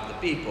in love. The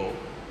people,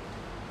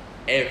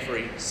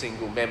 every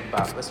single member.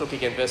 Let's look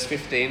again, verse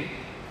 15.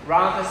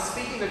 Rather,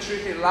 speaking the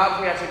truth in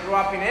love, we are to grow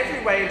up in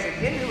every way into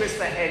him who is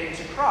the head,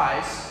 into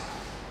Christ,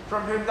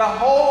 from whom the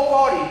whole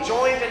body,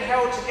 joined and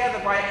held together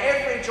by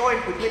every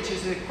joint with which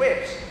is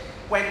equipped,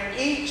 when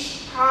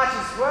each part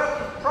is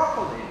working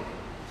properly,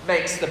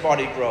 makes the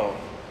body grow,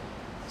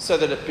 so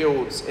that it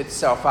builds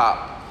itself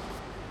up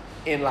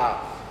in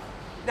love.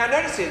 Now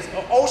notice this,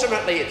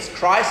 ultimately it's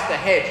Christ the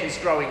head who's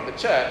growing the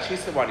church.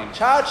 He's the one in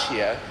charge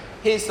here.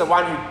 He's the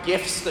one who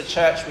gifts the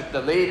church with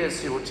the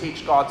leaders who will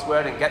teach God's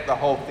word and get the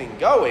whole thing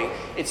going.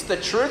 It's the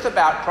truth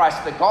about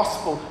Christ, the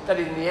gospel, that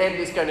in the end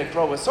is going to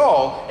grow us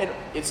all. And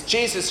it's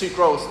Jesus who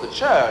grows the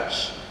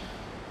church.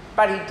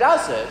 But he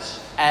does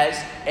it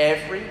as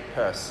every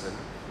person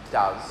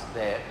does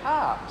their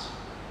part.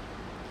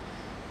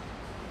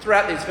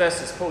 Throughout these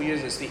verses, Paul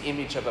uses the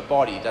image of a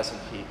body,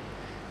 doesn't he,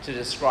 to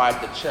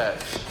describe the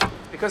church.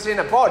 Because in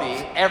a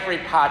body, every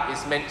part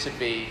is meant to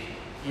be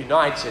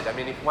united. I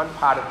mean, if one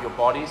part of your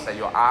body, say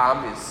your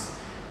arm, is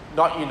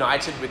not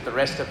united with the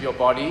rest of your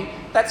body,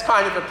 that's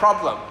kind of a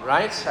problem,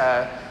 right?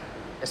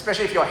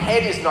 Especially if your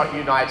head is not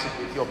united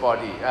with your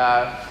body.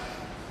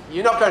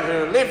 You're not going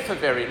to live for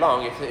very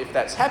long if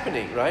that's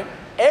happening, right?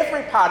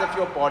 Every part of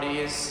your body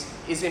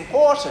is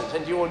important,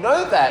 and you will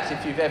know that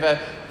if you've ever,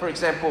 for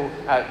example,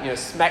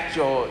 smacked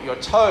your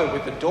toe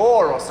with the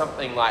door or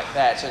something like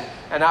that,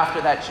 and after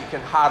that you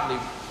can hardly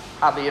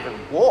even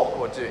walk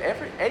or do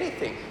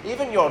anything.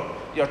 Even your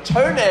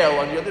toenail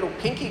on your little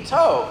pinky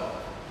toe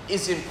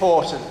is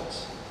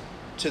important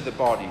to the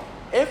body.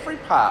 Every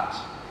part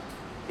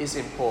is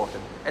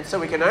important. And so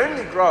we can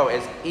only grow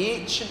as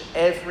each and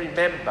every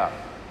member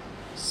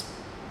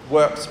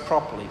works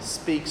properly,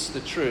 speaks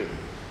the truth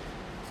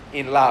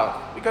in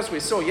love. Because we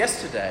saw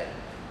yesterday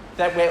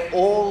that we're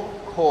all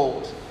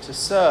called to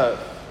serve.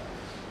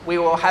 We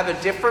will have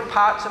a different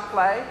part to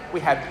play.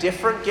 We have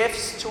different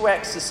gifts to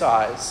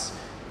exercise.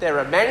 There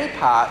are many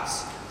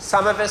parts.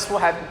 Some of us will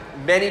have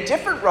many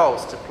different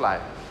roles to play.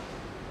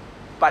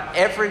 But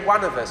every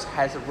one of us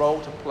has a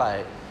role to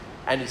play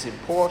and is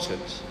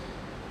important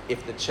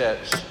if the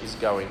church is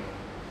going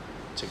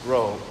to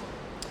grow.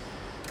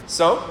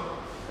 So,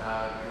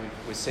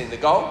 we've seen the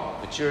goal,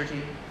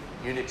 maturity,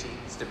 unity,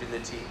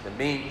 stability, the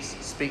means,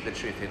 speak the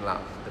truth in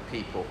love, the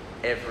people,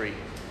 every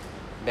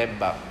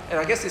member. And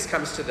I guess this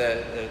comes to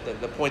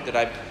the point that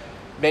I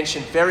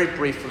mentioned very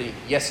briefly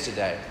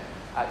yesterday.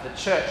 The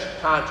church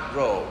can't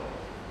grow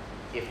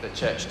if the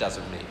church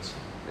doesn't meet.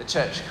 The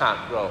church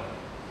can't grow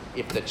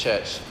if the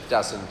church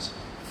doesn't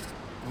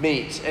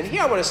meet. And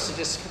here I want us to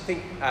just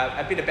think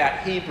a bit about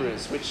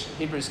Hebrews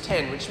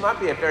 10, which might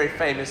be a very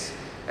famous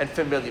and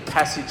familiar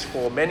passage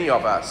for many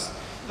of us.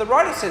 The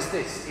writer says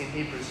this in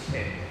Hebrews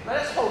 10, "Let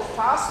us hold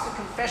fast the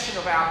confession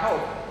of our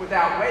hope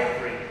without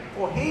wavering,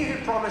 for he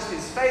who promised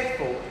is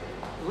faithful.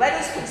 Let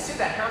us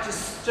consider how to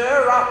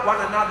stir up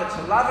one another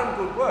to love and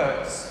good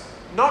works,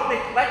 not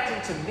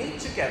neglecting to meet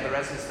together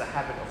as is the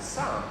habit of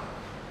some,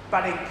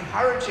 but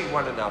encouraging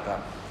one another,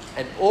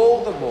 and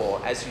all the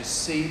more as you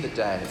see the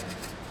day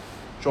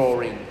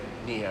drawing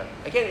near."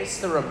 Again, it's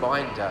the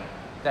reminder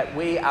that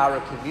we are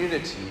a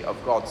community of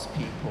God's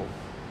people,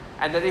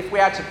 and that if we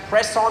are to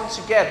press on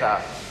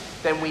together,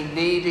 then we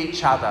need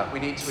each other. We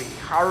need to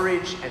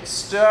encourage and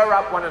stir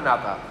up one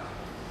another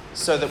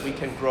so that we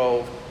can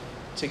grow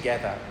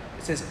together.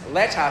 It says,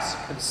 let us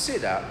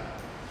consider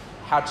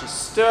how to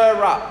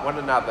stir up one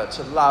another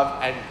to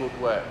love and good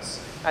works.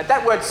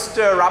 That word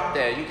stir up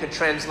there, you could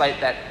translate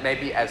that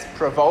maybe as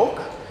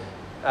provoke.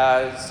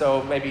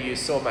 So maybe you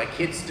saw my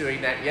kids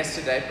doing that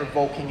yesterday,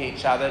 provoking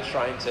each other,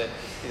 trying to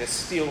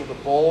steal the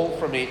ball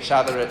from each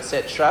other,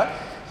 etc.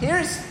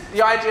 Here's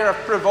the idea of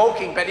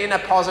provoking, but in a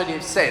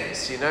positive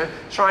sense,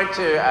 trying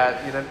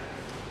to,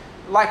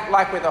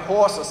 like with a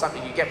horse or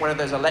something, you get one of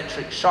those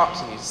electric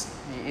shocks and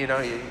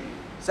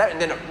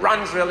and then it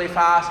runs really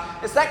fast.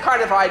 It's that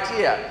kind of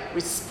idea. We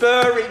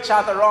spur each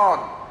other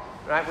on,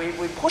 right?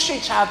 We push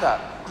each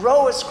other,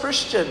 grow as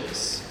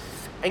Christians,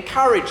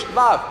 encourage,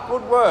 love,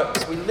 good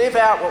works. We live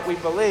out what we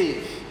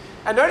believe.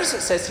 And notice it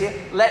says here,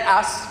 let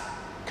us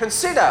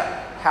consider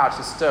how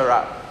to stir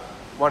up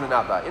one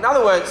another. In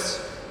other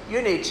words,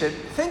 you need to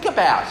think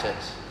about it.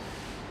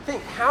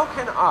 Think, how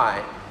can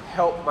I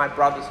help my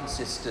brothers and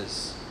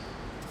sisters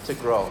to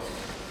grow?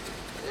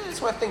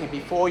 It's worth thinking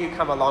before you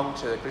come along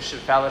to the Christian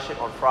Fellowship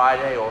on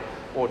Friday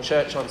or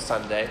church on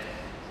Sunday.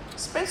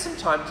 Spend some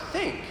time to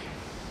think.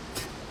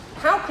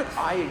 How could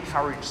I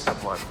encourage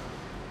someone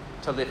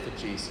to live for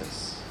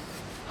Jesus?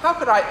 How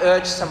could I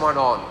urge someone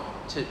on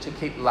to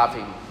keep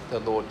loving the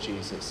Lord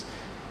Jesus?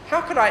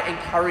 How could I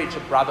encourage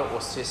a brother or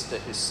sister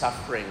who's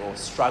suffering or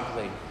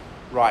struggling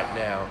right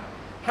now?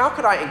 How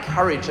could I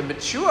encourage a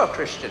mature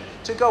Christian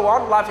to go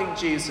on loving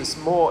Jesus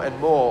more and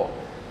more?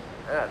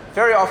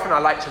 Very often I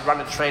like to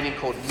run a training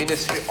called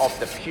Ministry of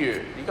the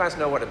Pew. You guys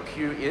know what a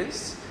pew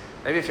is?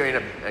 Maybe if you're in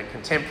a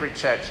contemporary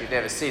church, you've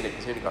never seen it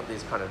because you've only got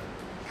these kind of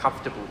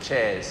comfortable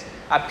chairs.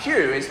 A pew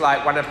is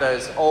like one of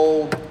those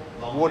old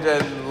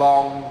wooden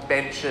long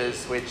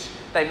benches which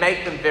they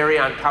make them very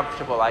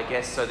uncomfortable, I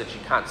guess, so that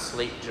you can't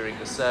sleep during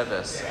the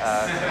service.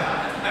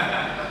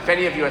 If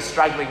any of you are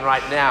struggling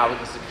right now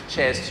because the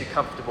chair's too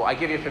comfortable, I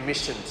give you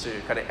permission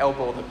to kind of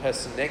elbow the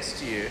person next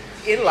to you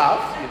in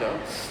love,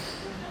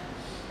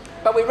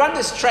 But we run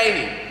this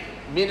training,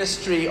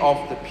 Ministry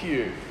of the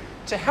Pew,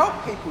 to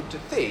help people to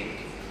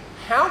think,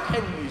 how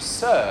can you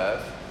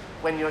serve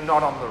when you're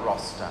not on the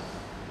roster?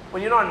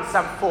 When you're not in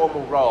some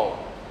formal role,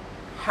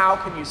 how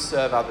can you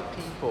serve other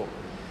people?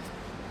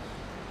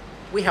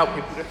 We help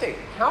people to think,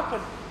 how can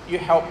you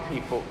help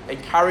people,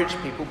 encourage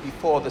people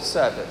before the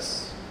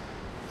service?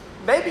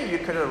 Maybe you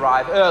could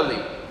arrive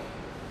early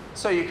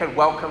so you can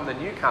welcome the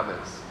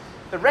newcomers.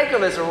 The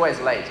regulars are always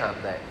late,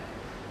 aren't they?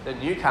 The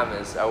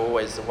newcomers are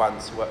always the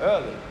ones who are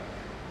early.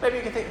 Maybe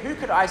you can think, who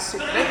could I sit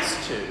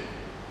next to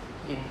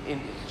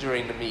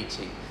during the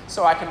meeting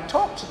so I can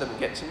talk to them and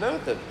get to know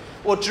them?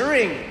 Or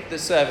during the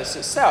service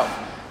itself,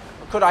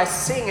 could I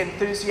sing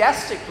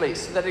enthusiastically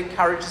so that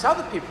encourages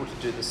other people to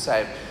do the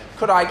same?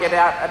 Could I get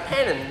out a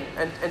pen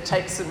and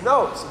take some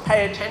notes and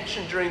pay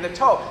attention during the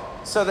talk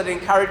so that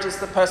encourages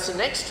the person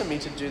next to me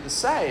to do the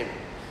same?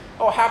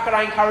 Or how could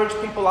I encourage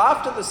people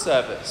after the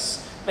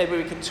service? Maybe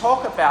we can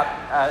talk about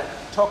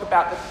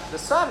the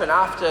sermon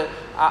after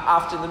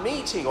the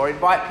meeting, or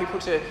invite people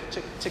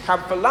to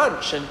come for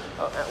lunch,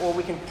 or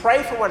we can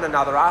pray for one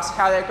another, ask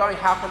how they're going,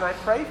 how can I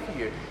pray for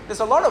you? There's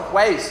a lot of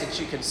ways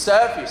that you can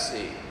serve, you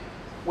see,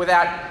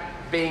 without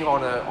being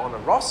on a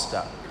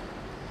roster.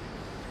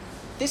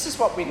 This is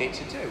what we need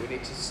to do. We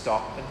need to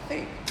stop and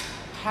think,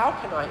 how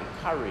can I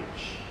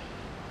encourage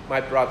my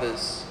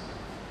brothers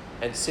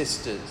and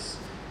sisters?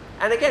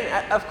 And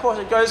again, of course,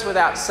 it goes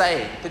without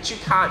saying that you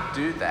can't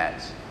do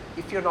that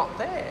if you're not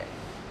there.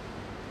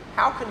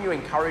 How can you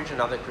encourage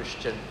another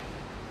Christian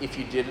if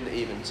you didn't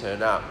even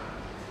turn up?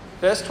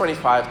 Verse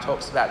 25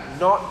 talks about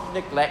not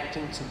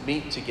neglecting to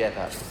meet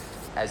together,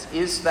 as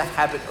is the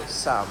habit of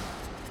some,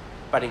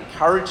 but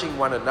encouraging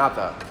one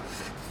another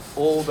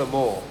all the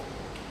more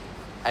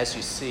as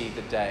you see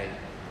the day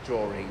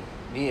drawing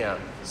near.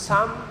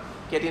 Some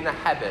get in a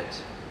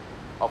habit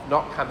of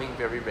not coming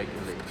very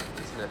regularly,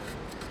 isn't it?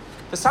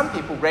 For some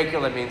people,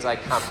 regular means I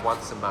come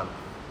once a month,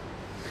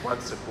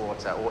 once a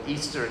quarter, or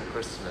Easter and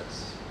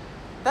Christmas.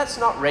 That's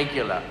not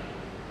regular.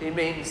 It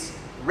means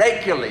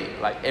regularly,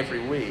 like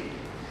every week.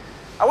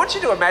 I want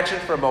you to imagine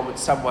for a moment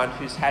someone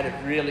who's had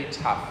a really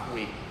tough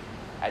week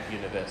at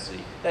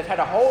university. They've had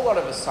a whole lot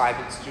of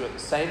assignments due at the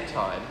same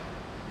time,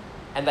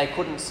 and they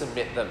couldn't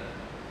submit them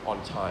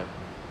on time.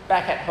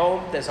 Back at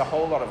home, there's a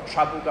whole lot of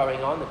trouble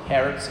going on. The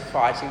parents are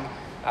fighting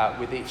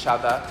with each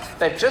other.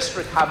 They've just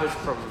recovered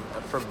from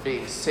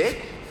being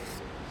sick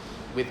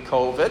with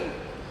COVID,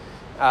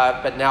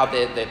 but now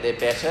they're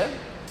better.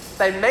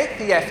 They make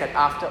the effort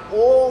after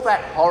all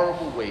that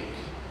horrible week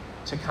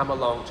to come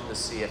along to the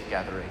CF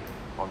gathering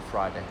on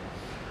Friday.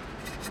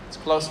 It's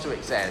close to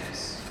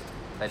exams.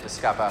 They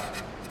discover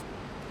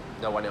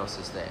no one else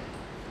is there,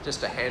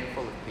 just a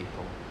handful of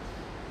people.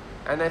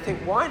 And they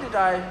think, why did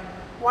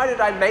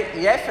I make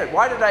the effort?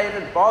 Why did I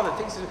even bother?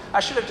 I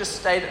should have just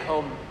stayed at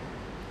home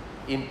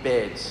in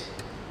bed.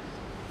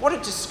 What a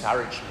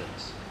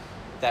discouragement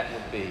that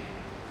would be,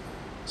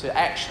 to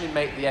actually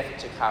make the effort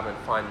to come and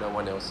find no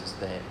one else is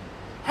there.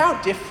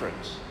 How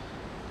different.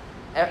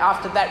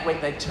 After that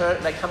week, they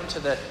come to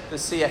the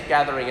CF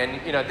gathering,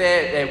 and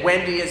there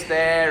Wendy is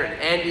there,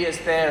 and Andy is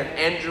there, and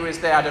Andrew is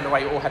there. I don't know why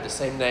you all have the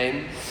same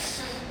name.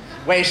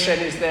 Wei Shen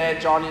is there,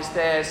 John is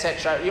there,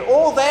 etc. You're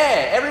all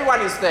there.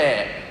 Everyone is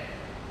there,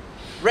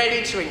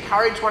 ready to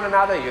encourage one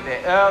another. You're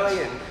there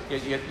early,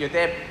 and you're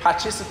there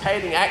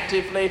participating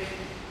actively,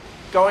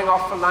 going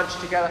off for lunch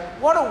together.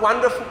 What a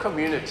wonderful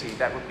community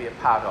that would be a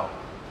part of.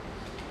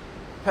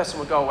 the person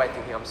will go away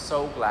thinking, I'm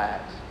so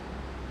glad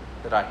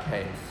that I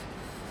came.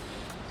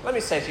 Let me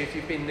say to you, if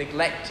you've been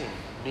neglecting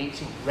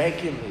meeting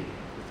regularly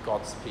with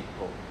God's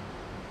people,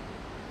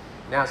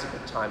 now's a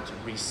good time to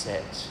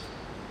reset.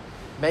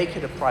 Make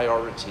it a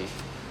priority.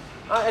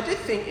 I did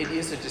think it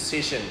is a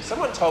decision.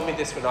 Someone told me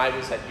this when I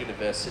was at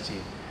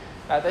university.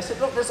 They said,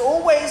 look, there's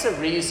always a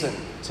reason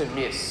to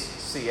miss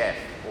CF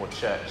or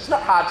church. It's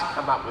not hard to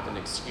come up with an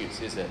excuse,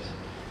 is it?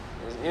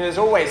 There's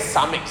always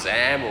some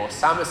exam or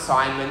some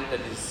assignment that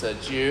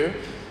is due.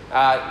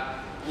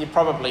 You're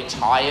probably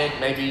tired,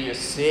 maybe you're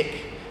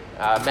sick,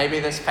 maybe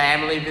there's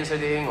family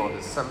visiting or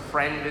there's some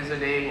friend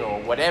visiting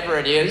or whatever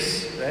it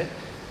is. Right?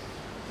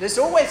 There's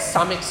always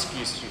some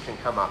excuse you can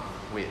come up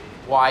with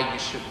why you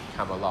shouldn't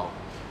come along.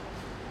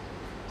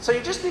 So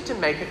you just need to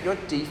make it your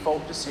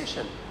default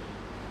decision.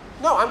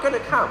 No, I'm going to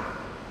come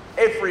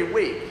every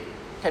week.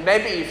 Okay,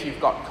 maybe if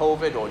you've got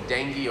COVID or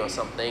dengue or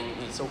something,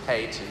 it's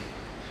okay to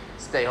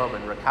stay home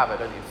and recover,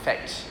 don't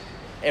infect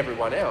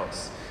everyone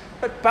else.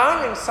 But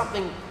barring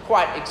something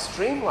quite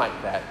extreme like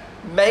that,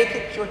 make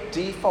it your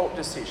default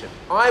decision.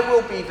 I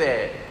will be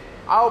there.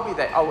 I'll be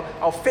there.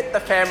 I'll fit the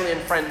family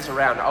and friends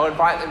around. I'll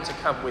invite them to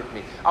come with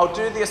me. I'll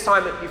do the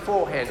assignment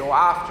beforehand or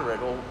after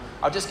it, or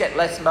I'll just get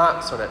less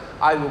marks on it.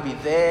 I will be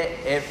there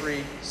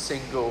every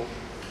single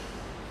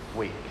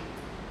week.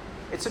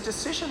 It's a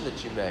decision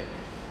that you make.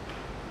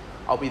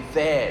 I'll be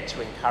there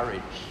to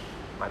encourage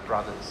my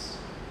brothers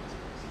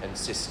and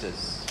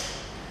sisters.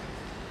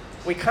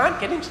 We can't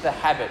get into the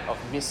habit of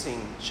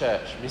missing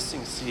church,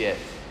 missing CF,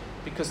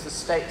 because the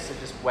stakes are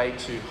just way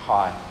too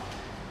high.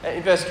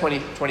 In verse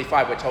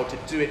 25, we're told to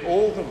do it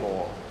all the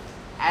more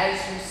as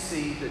you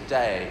see the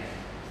day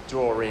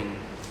drawing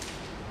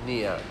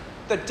near.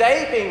 The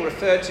day being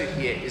referred to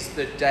here is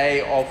the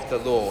day of the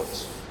Lord.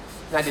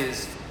 That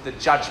is the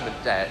judgment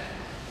day.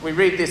 We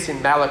read this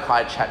in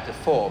Malachi chapter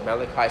 4.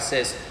 Malachi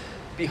says,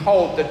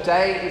 behold, the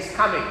day is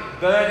coming,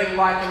 burning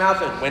like an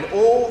oven, when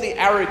all the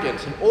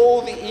arrogant and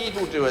all the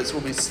evildoers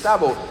will be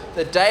stubble.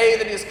 The day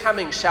that is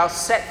coming shall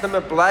set them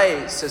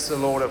ablaze, says the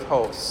Lord of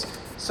hosts,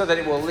 so that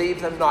it will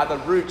leave them neither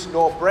root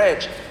nor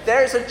branch.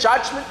 There is a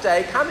judgment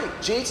day coming.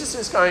 Jesus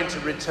is going to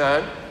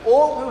return.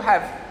 All who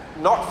have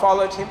not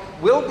followed him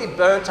will be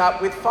burnt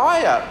up with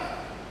fire.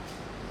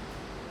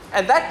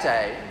 And that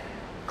day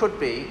could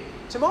be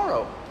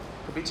tomorrow.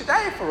 Could be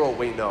today for all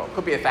we know.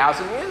 Could be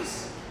 1,000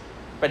 years.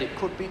 But it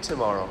could be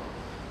tomorrow.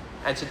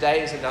 And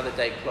today is another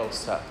day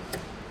closer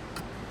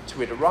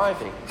to it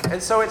arriving.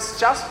 And so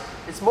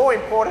it's more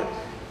important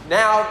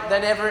now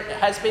than ever it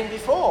has been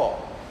before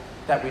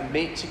that we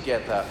meet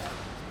together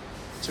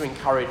to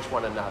encourage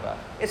one another.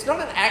 It's not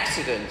an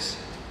accident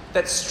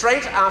that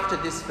straight after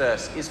this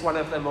verse is one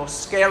of the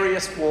most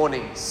scariest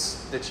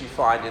warnings that you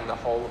find in the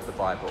whole of the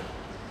Bible.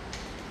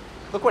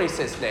 Look what he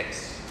says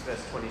next,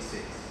 verse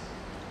 26.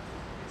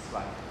 It's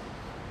like,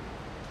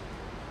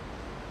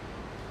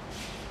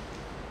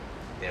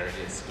 there it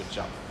is, good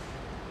job.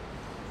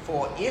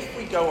 For if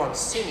we go on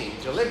sinning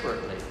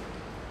deliberately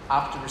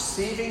after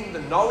receiving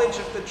the knowledge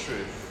of the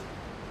truth,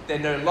 there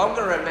no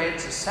longer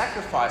remains a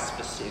sacrifice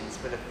for sins,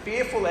 but a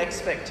fearful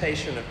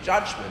expectation of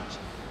judgment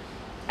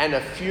and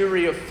a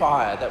fury of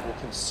fire that will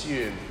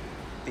consume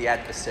the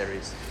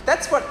adversaries.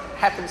 That's what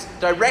happens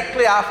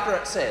directly after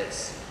it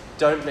says,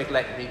 don't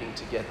neglect meeting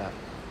together.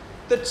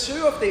 The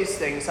two of these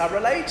things are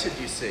related,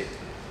 you see.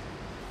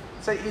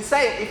 So he's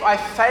saying, if I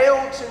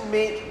fail to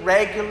meet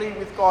regularly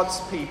with God's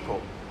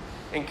people,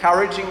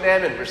 encouraging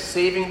them and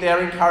receiving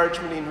their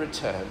encouragement in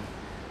return,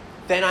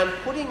 then I'm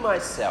putting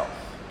myself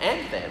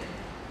and them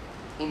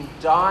in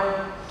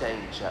dire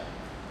danger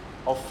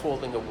of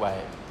falling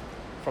away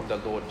from the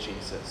Lord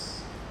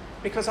Jesus.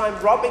 Because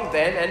I'm robbing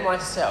them and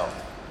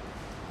myself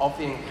of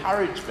the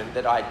encouragement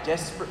that I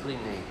desperately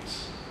need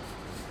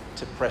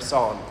to press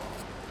on.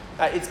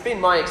 It's been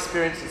my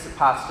experience as a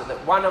pastor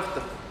that one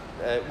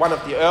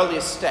of the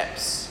earliest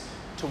steps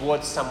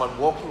towards someone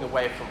walking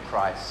away from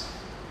Christ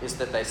is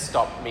that they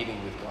stop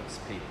meeting with God's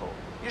people.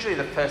 Usually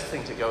the first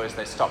thing to go is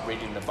they stop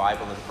reading the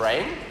Bible and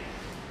praying.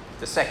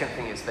 The second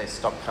thing is they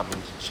stop coming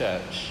to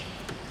church.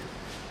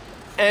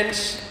 And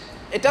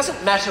it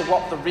doesn't matter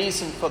what the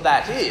reason for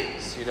that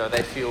is. You know,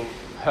 they feel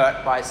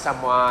hurt by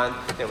someone,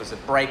 there was a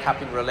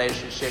breakup in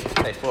relationship,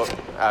 they felt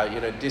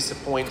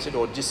disappointed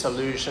or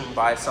disillusioned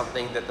by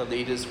something that the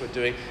leaders were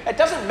doing. It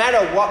doesn't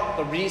matter what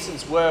the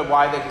reasons were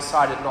why they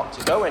decided not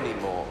to go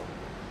anymore.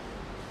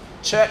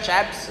 Church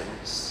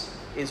absence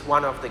is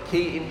one of the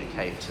key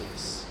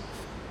indicators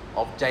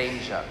of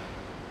danger.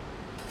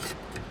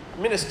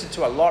 I ministered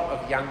to a lot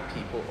of young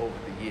people over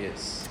the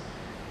years.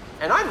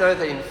 And I know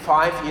that in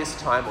 5 years'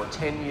 time or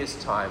 10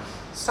 years' time,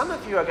 some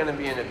of you are going to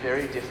be in a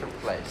very different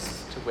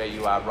place to where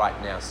you are right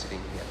now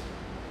sitting here.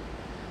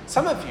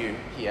 Some of you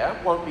here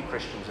won't be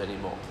Christians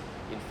anymore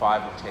in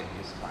 5 or 10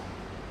 years' time.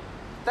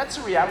 That's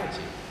a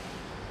reality.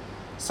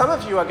 Some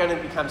of you are going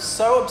to become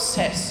so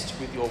obsessed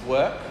with your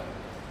work,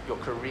 your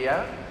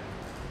career,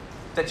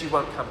 that you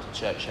won't come to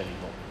church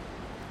anymore.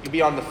 You'll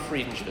be on the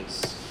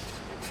fringes.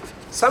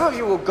 Some of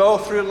you will go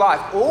through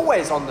life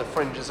always on the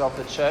fringes of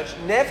the church,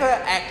 never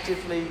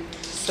actively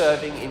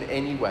serving in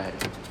any way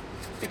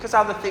because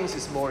other things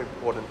is more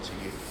important to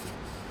you.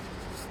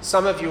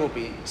 Some of you will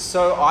be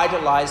so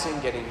idolizing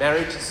getting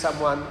married to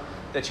someone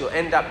that you'll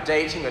end up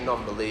dating a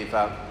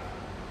non-believer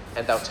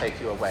and they'll take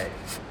you away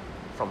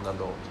from the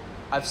Lord.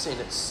 I've seen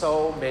it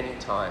so many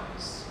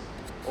times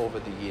over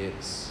the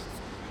years.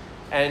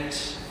 And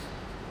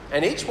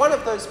each one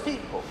of those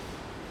people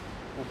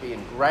will be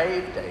in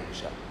grave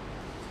danger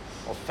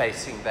of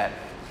facing that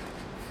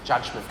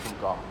judgment from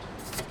God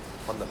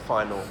on the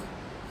final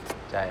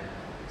day.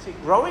 See,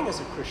 growing as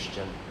a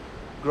Christian,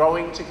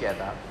 growing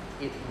together,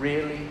 it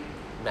really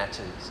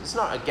matters. It's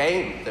not a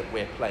game that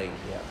we're playing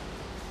here.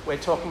 We're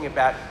talking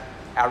about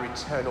our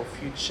eternal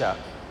future.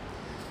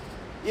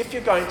 If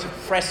you're going to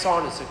press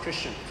on as a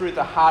Christian through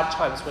the hard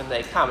times when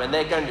they come, and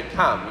they're going to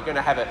come, you're going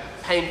to have a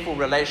painful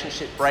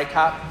relationship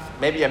breakup,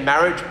 maybe a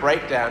marriage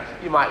breakdown,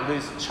 you might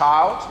lose a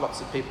child,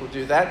 lots of people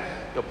do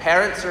that. Your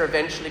parents are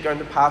eventually going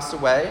to pass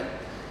away.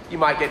 You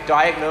might get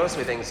diagnosed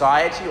with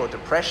anxiety or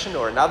depression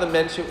or another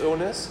mental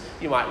illness.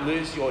 You might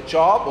lose your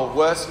job, or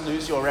worse,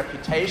 lose your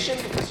reputation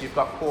because you've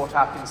got caught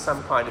up in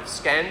some kind of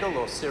scandal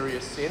or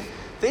serious sin.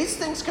 These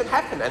things can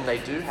happen, and they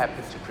do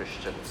happen to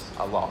Christians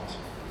a lot.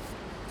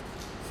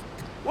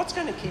 What's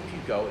going to keep you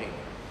going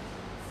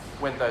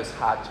when those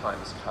hard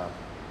times come?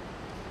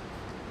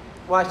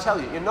 Well, I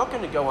tell you, you're not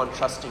going to go on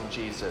trusting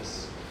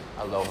Jesus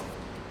alone.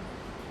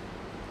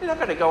 You're not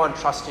going to go on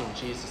trusting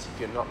Jesus if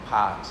you're not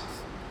part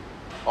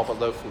of a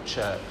local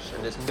church,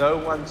 and there's no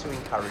one to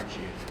encourage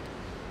you,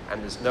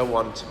 and there's no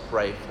one to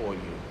pray for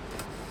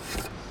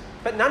you.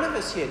 But none of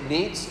us here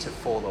needs to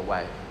fall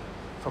away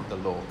from the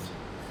Lord.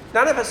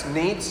 None of us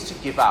needs to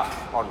give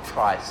up on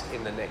Christ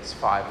in the next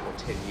 5 or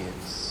 10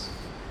 years.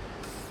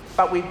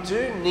 But we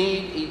do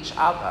need each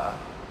other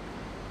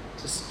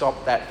to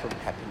stop that from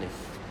happening.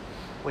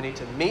 We need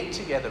to meet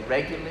together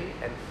regularly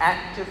and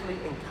actively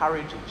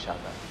encourage each other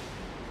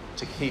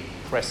to keep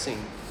pressing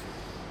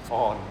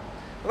on.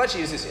 I'd like to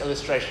use this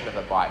illustration of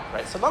a bike,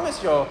 right? So long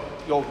as you're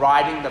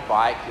riding the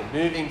bike,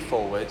 you're moving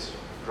forward,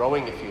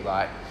 growing if you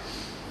like,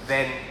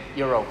 then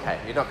you're okay.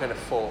 You're not going to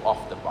fall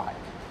off the bike,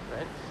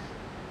 right?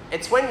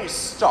 It's when you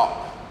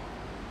stop,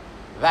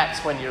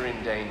 that's when you're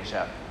in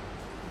danger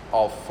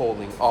of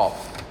falling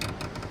off.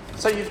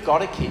 So you've got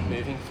to keep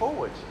moving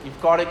forward. You've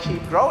got to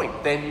keep growing.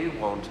 Then you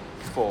won't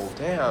fall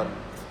down.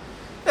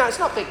 Now, it's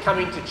not that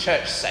coming to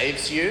church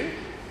saves you.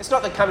 It's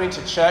not that coming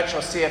to church or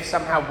CF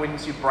somehow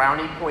wins you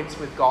brownie points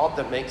with God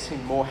that makes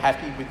him more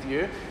happy with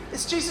you.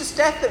 It's Jesus'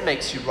 death that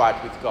makes you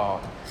right with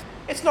God.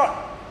 It's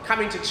not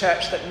coming to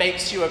church that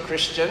makes you a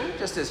Christian,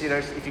 just as,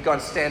 if you go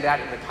and stand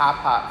out in the car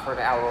park for an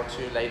hour or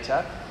two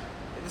later.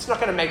 It's not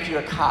going to make you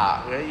a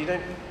car. You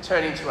don't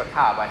turn into a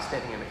car by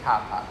standing in the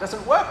car park. It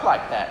doesn't work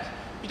like that.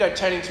 You don't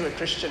turn into a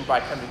Christian by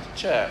coming to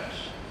church.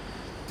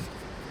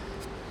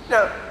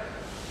 Now,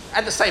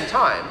 at the same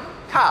time,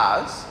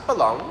 cars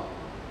belong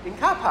in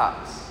car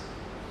parks.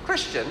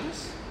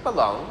 Christians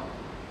belong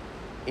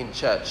in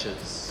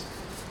churches.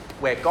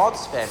 We're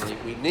God's family.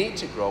 We need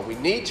to grow. We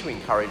need to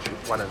encourage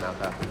with one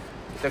another.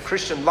 The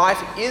Christian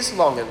life is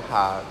long and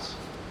hard.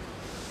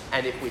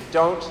 And if we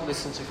don't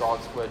listen to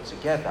God's word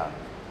together,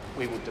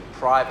 we will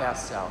deprive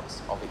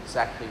ourselves of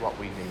exactly what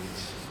we need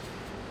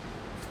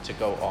to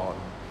go on.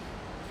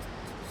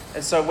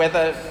 And so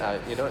whether,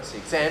 it's the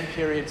exam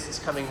periods that's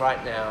coming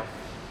right now,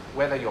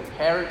 whether your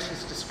parent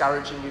is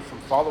discouraging you from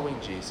following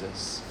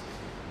Jesus,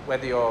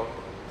 whether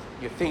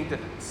you think that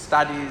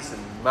studies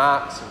and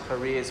marks and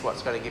careers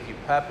what's going to give you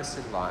purpose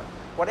in life,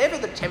 whatever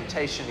the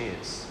temptation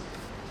is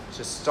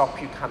to stop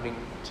you coming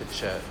to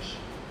church,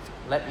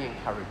 let me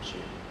encourage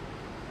you.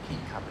 Keep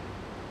coming.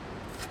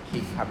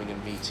 Keep coming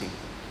and meeting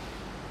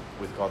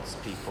with God's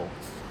people.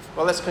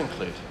 Well, let's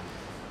conclude.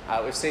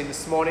 We've seen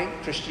this morning,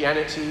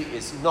 Christianity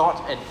is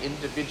not an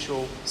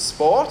individual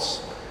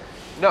sport.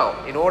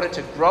 No, in order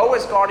to grow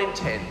as God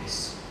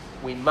intends,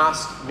 we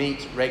must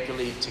meet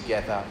regularly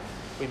together.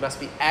 We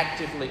must be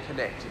actively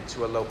connected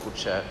to a local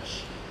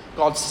church.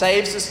 God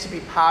saves us to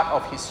be part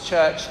of his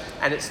church,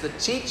 and it's the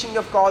teaching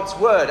of God's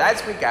word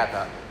as we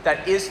gather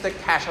that is the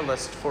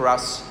catalyst for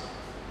us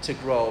to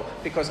grow.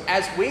 Because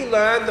as we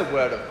learn the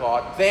word of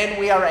God, then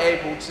we are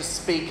able to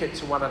speak it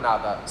to one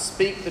another,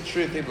 speak the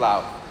truth in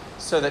love,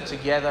 so that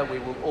together we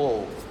will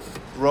all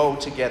grow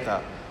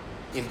together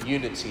in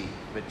unity,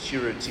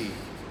 maturity,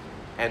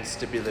 and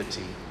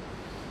stability.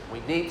 We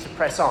need to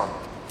press on.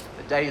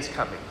 The day is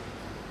coming.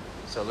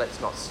 So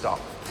let's not stop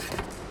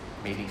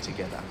meeting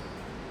together.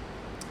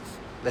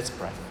 Let's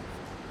pray.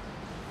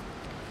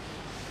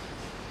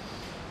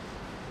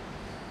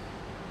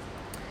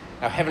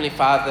 Our Heavenly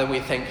Father, we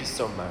thank you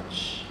so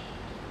much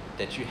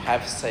that you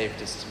have saved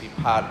us to be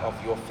part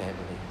of your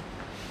family.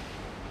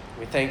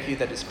 We thank you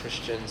that as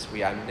Christians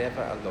we are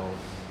never alone.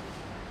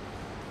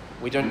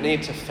 We don't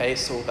need to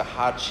face all the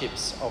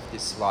hardships of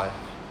this life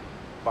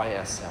by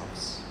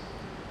ourselves.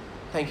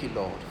 Thank you,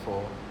 Lord,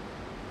 for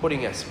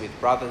putting us with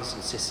brothers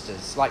and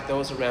sisters like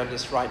those around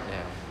us right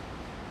now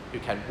who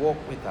can walk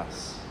with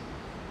us,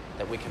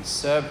 that we can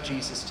serve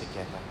Jesus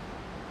together,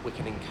 we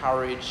can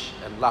encourage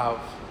and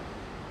love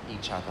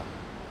each other.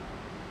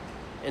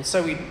 And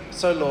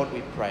so Lord,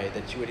 we pray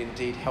that you would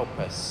indeed help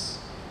us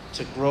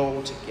to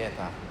grow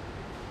together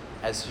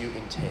as you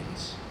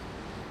intend.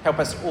 Help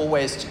us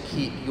always to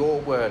keep your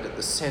word at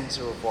the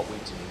centre of what we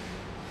do.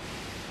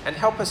 And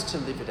help us to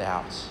live it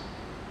out.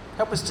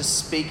 Help us to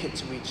speak it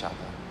to each other,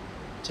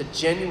 to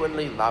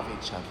genuinely love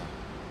each other,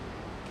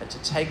 and to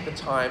take the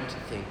time to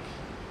think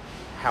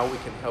how we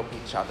can help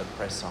each other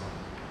press on.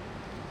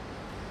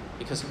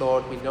 Because,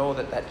 Lord, we know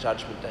that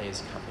judgment day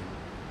is coming.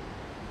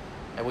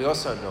 And we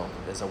also know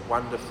that there's a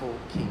wonderful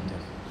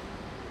kingdom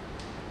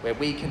where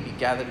we can be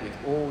gathered with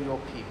all your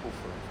people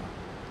forever.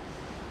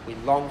 We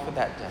long for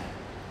that day.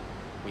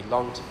 We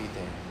long to be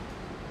there.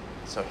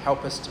 So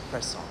help us to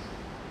press on.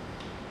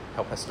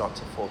 Help us not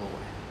to fall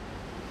away.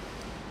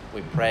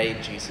 We pray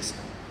in Jesus'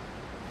 name.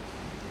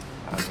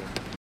 Amen.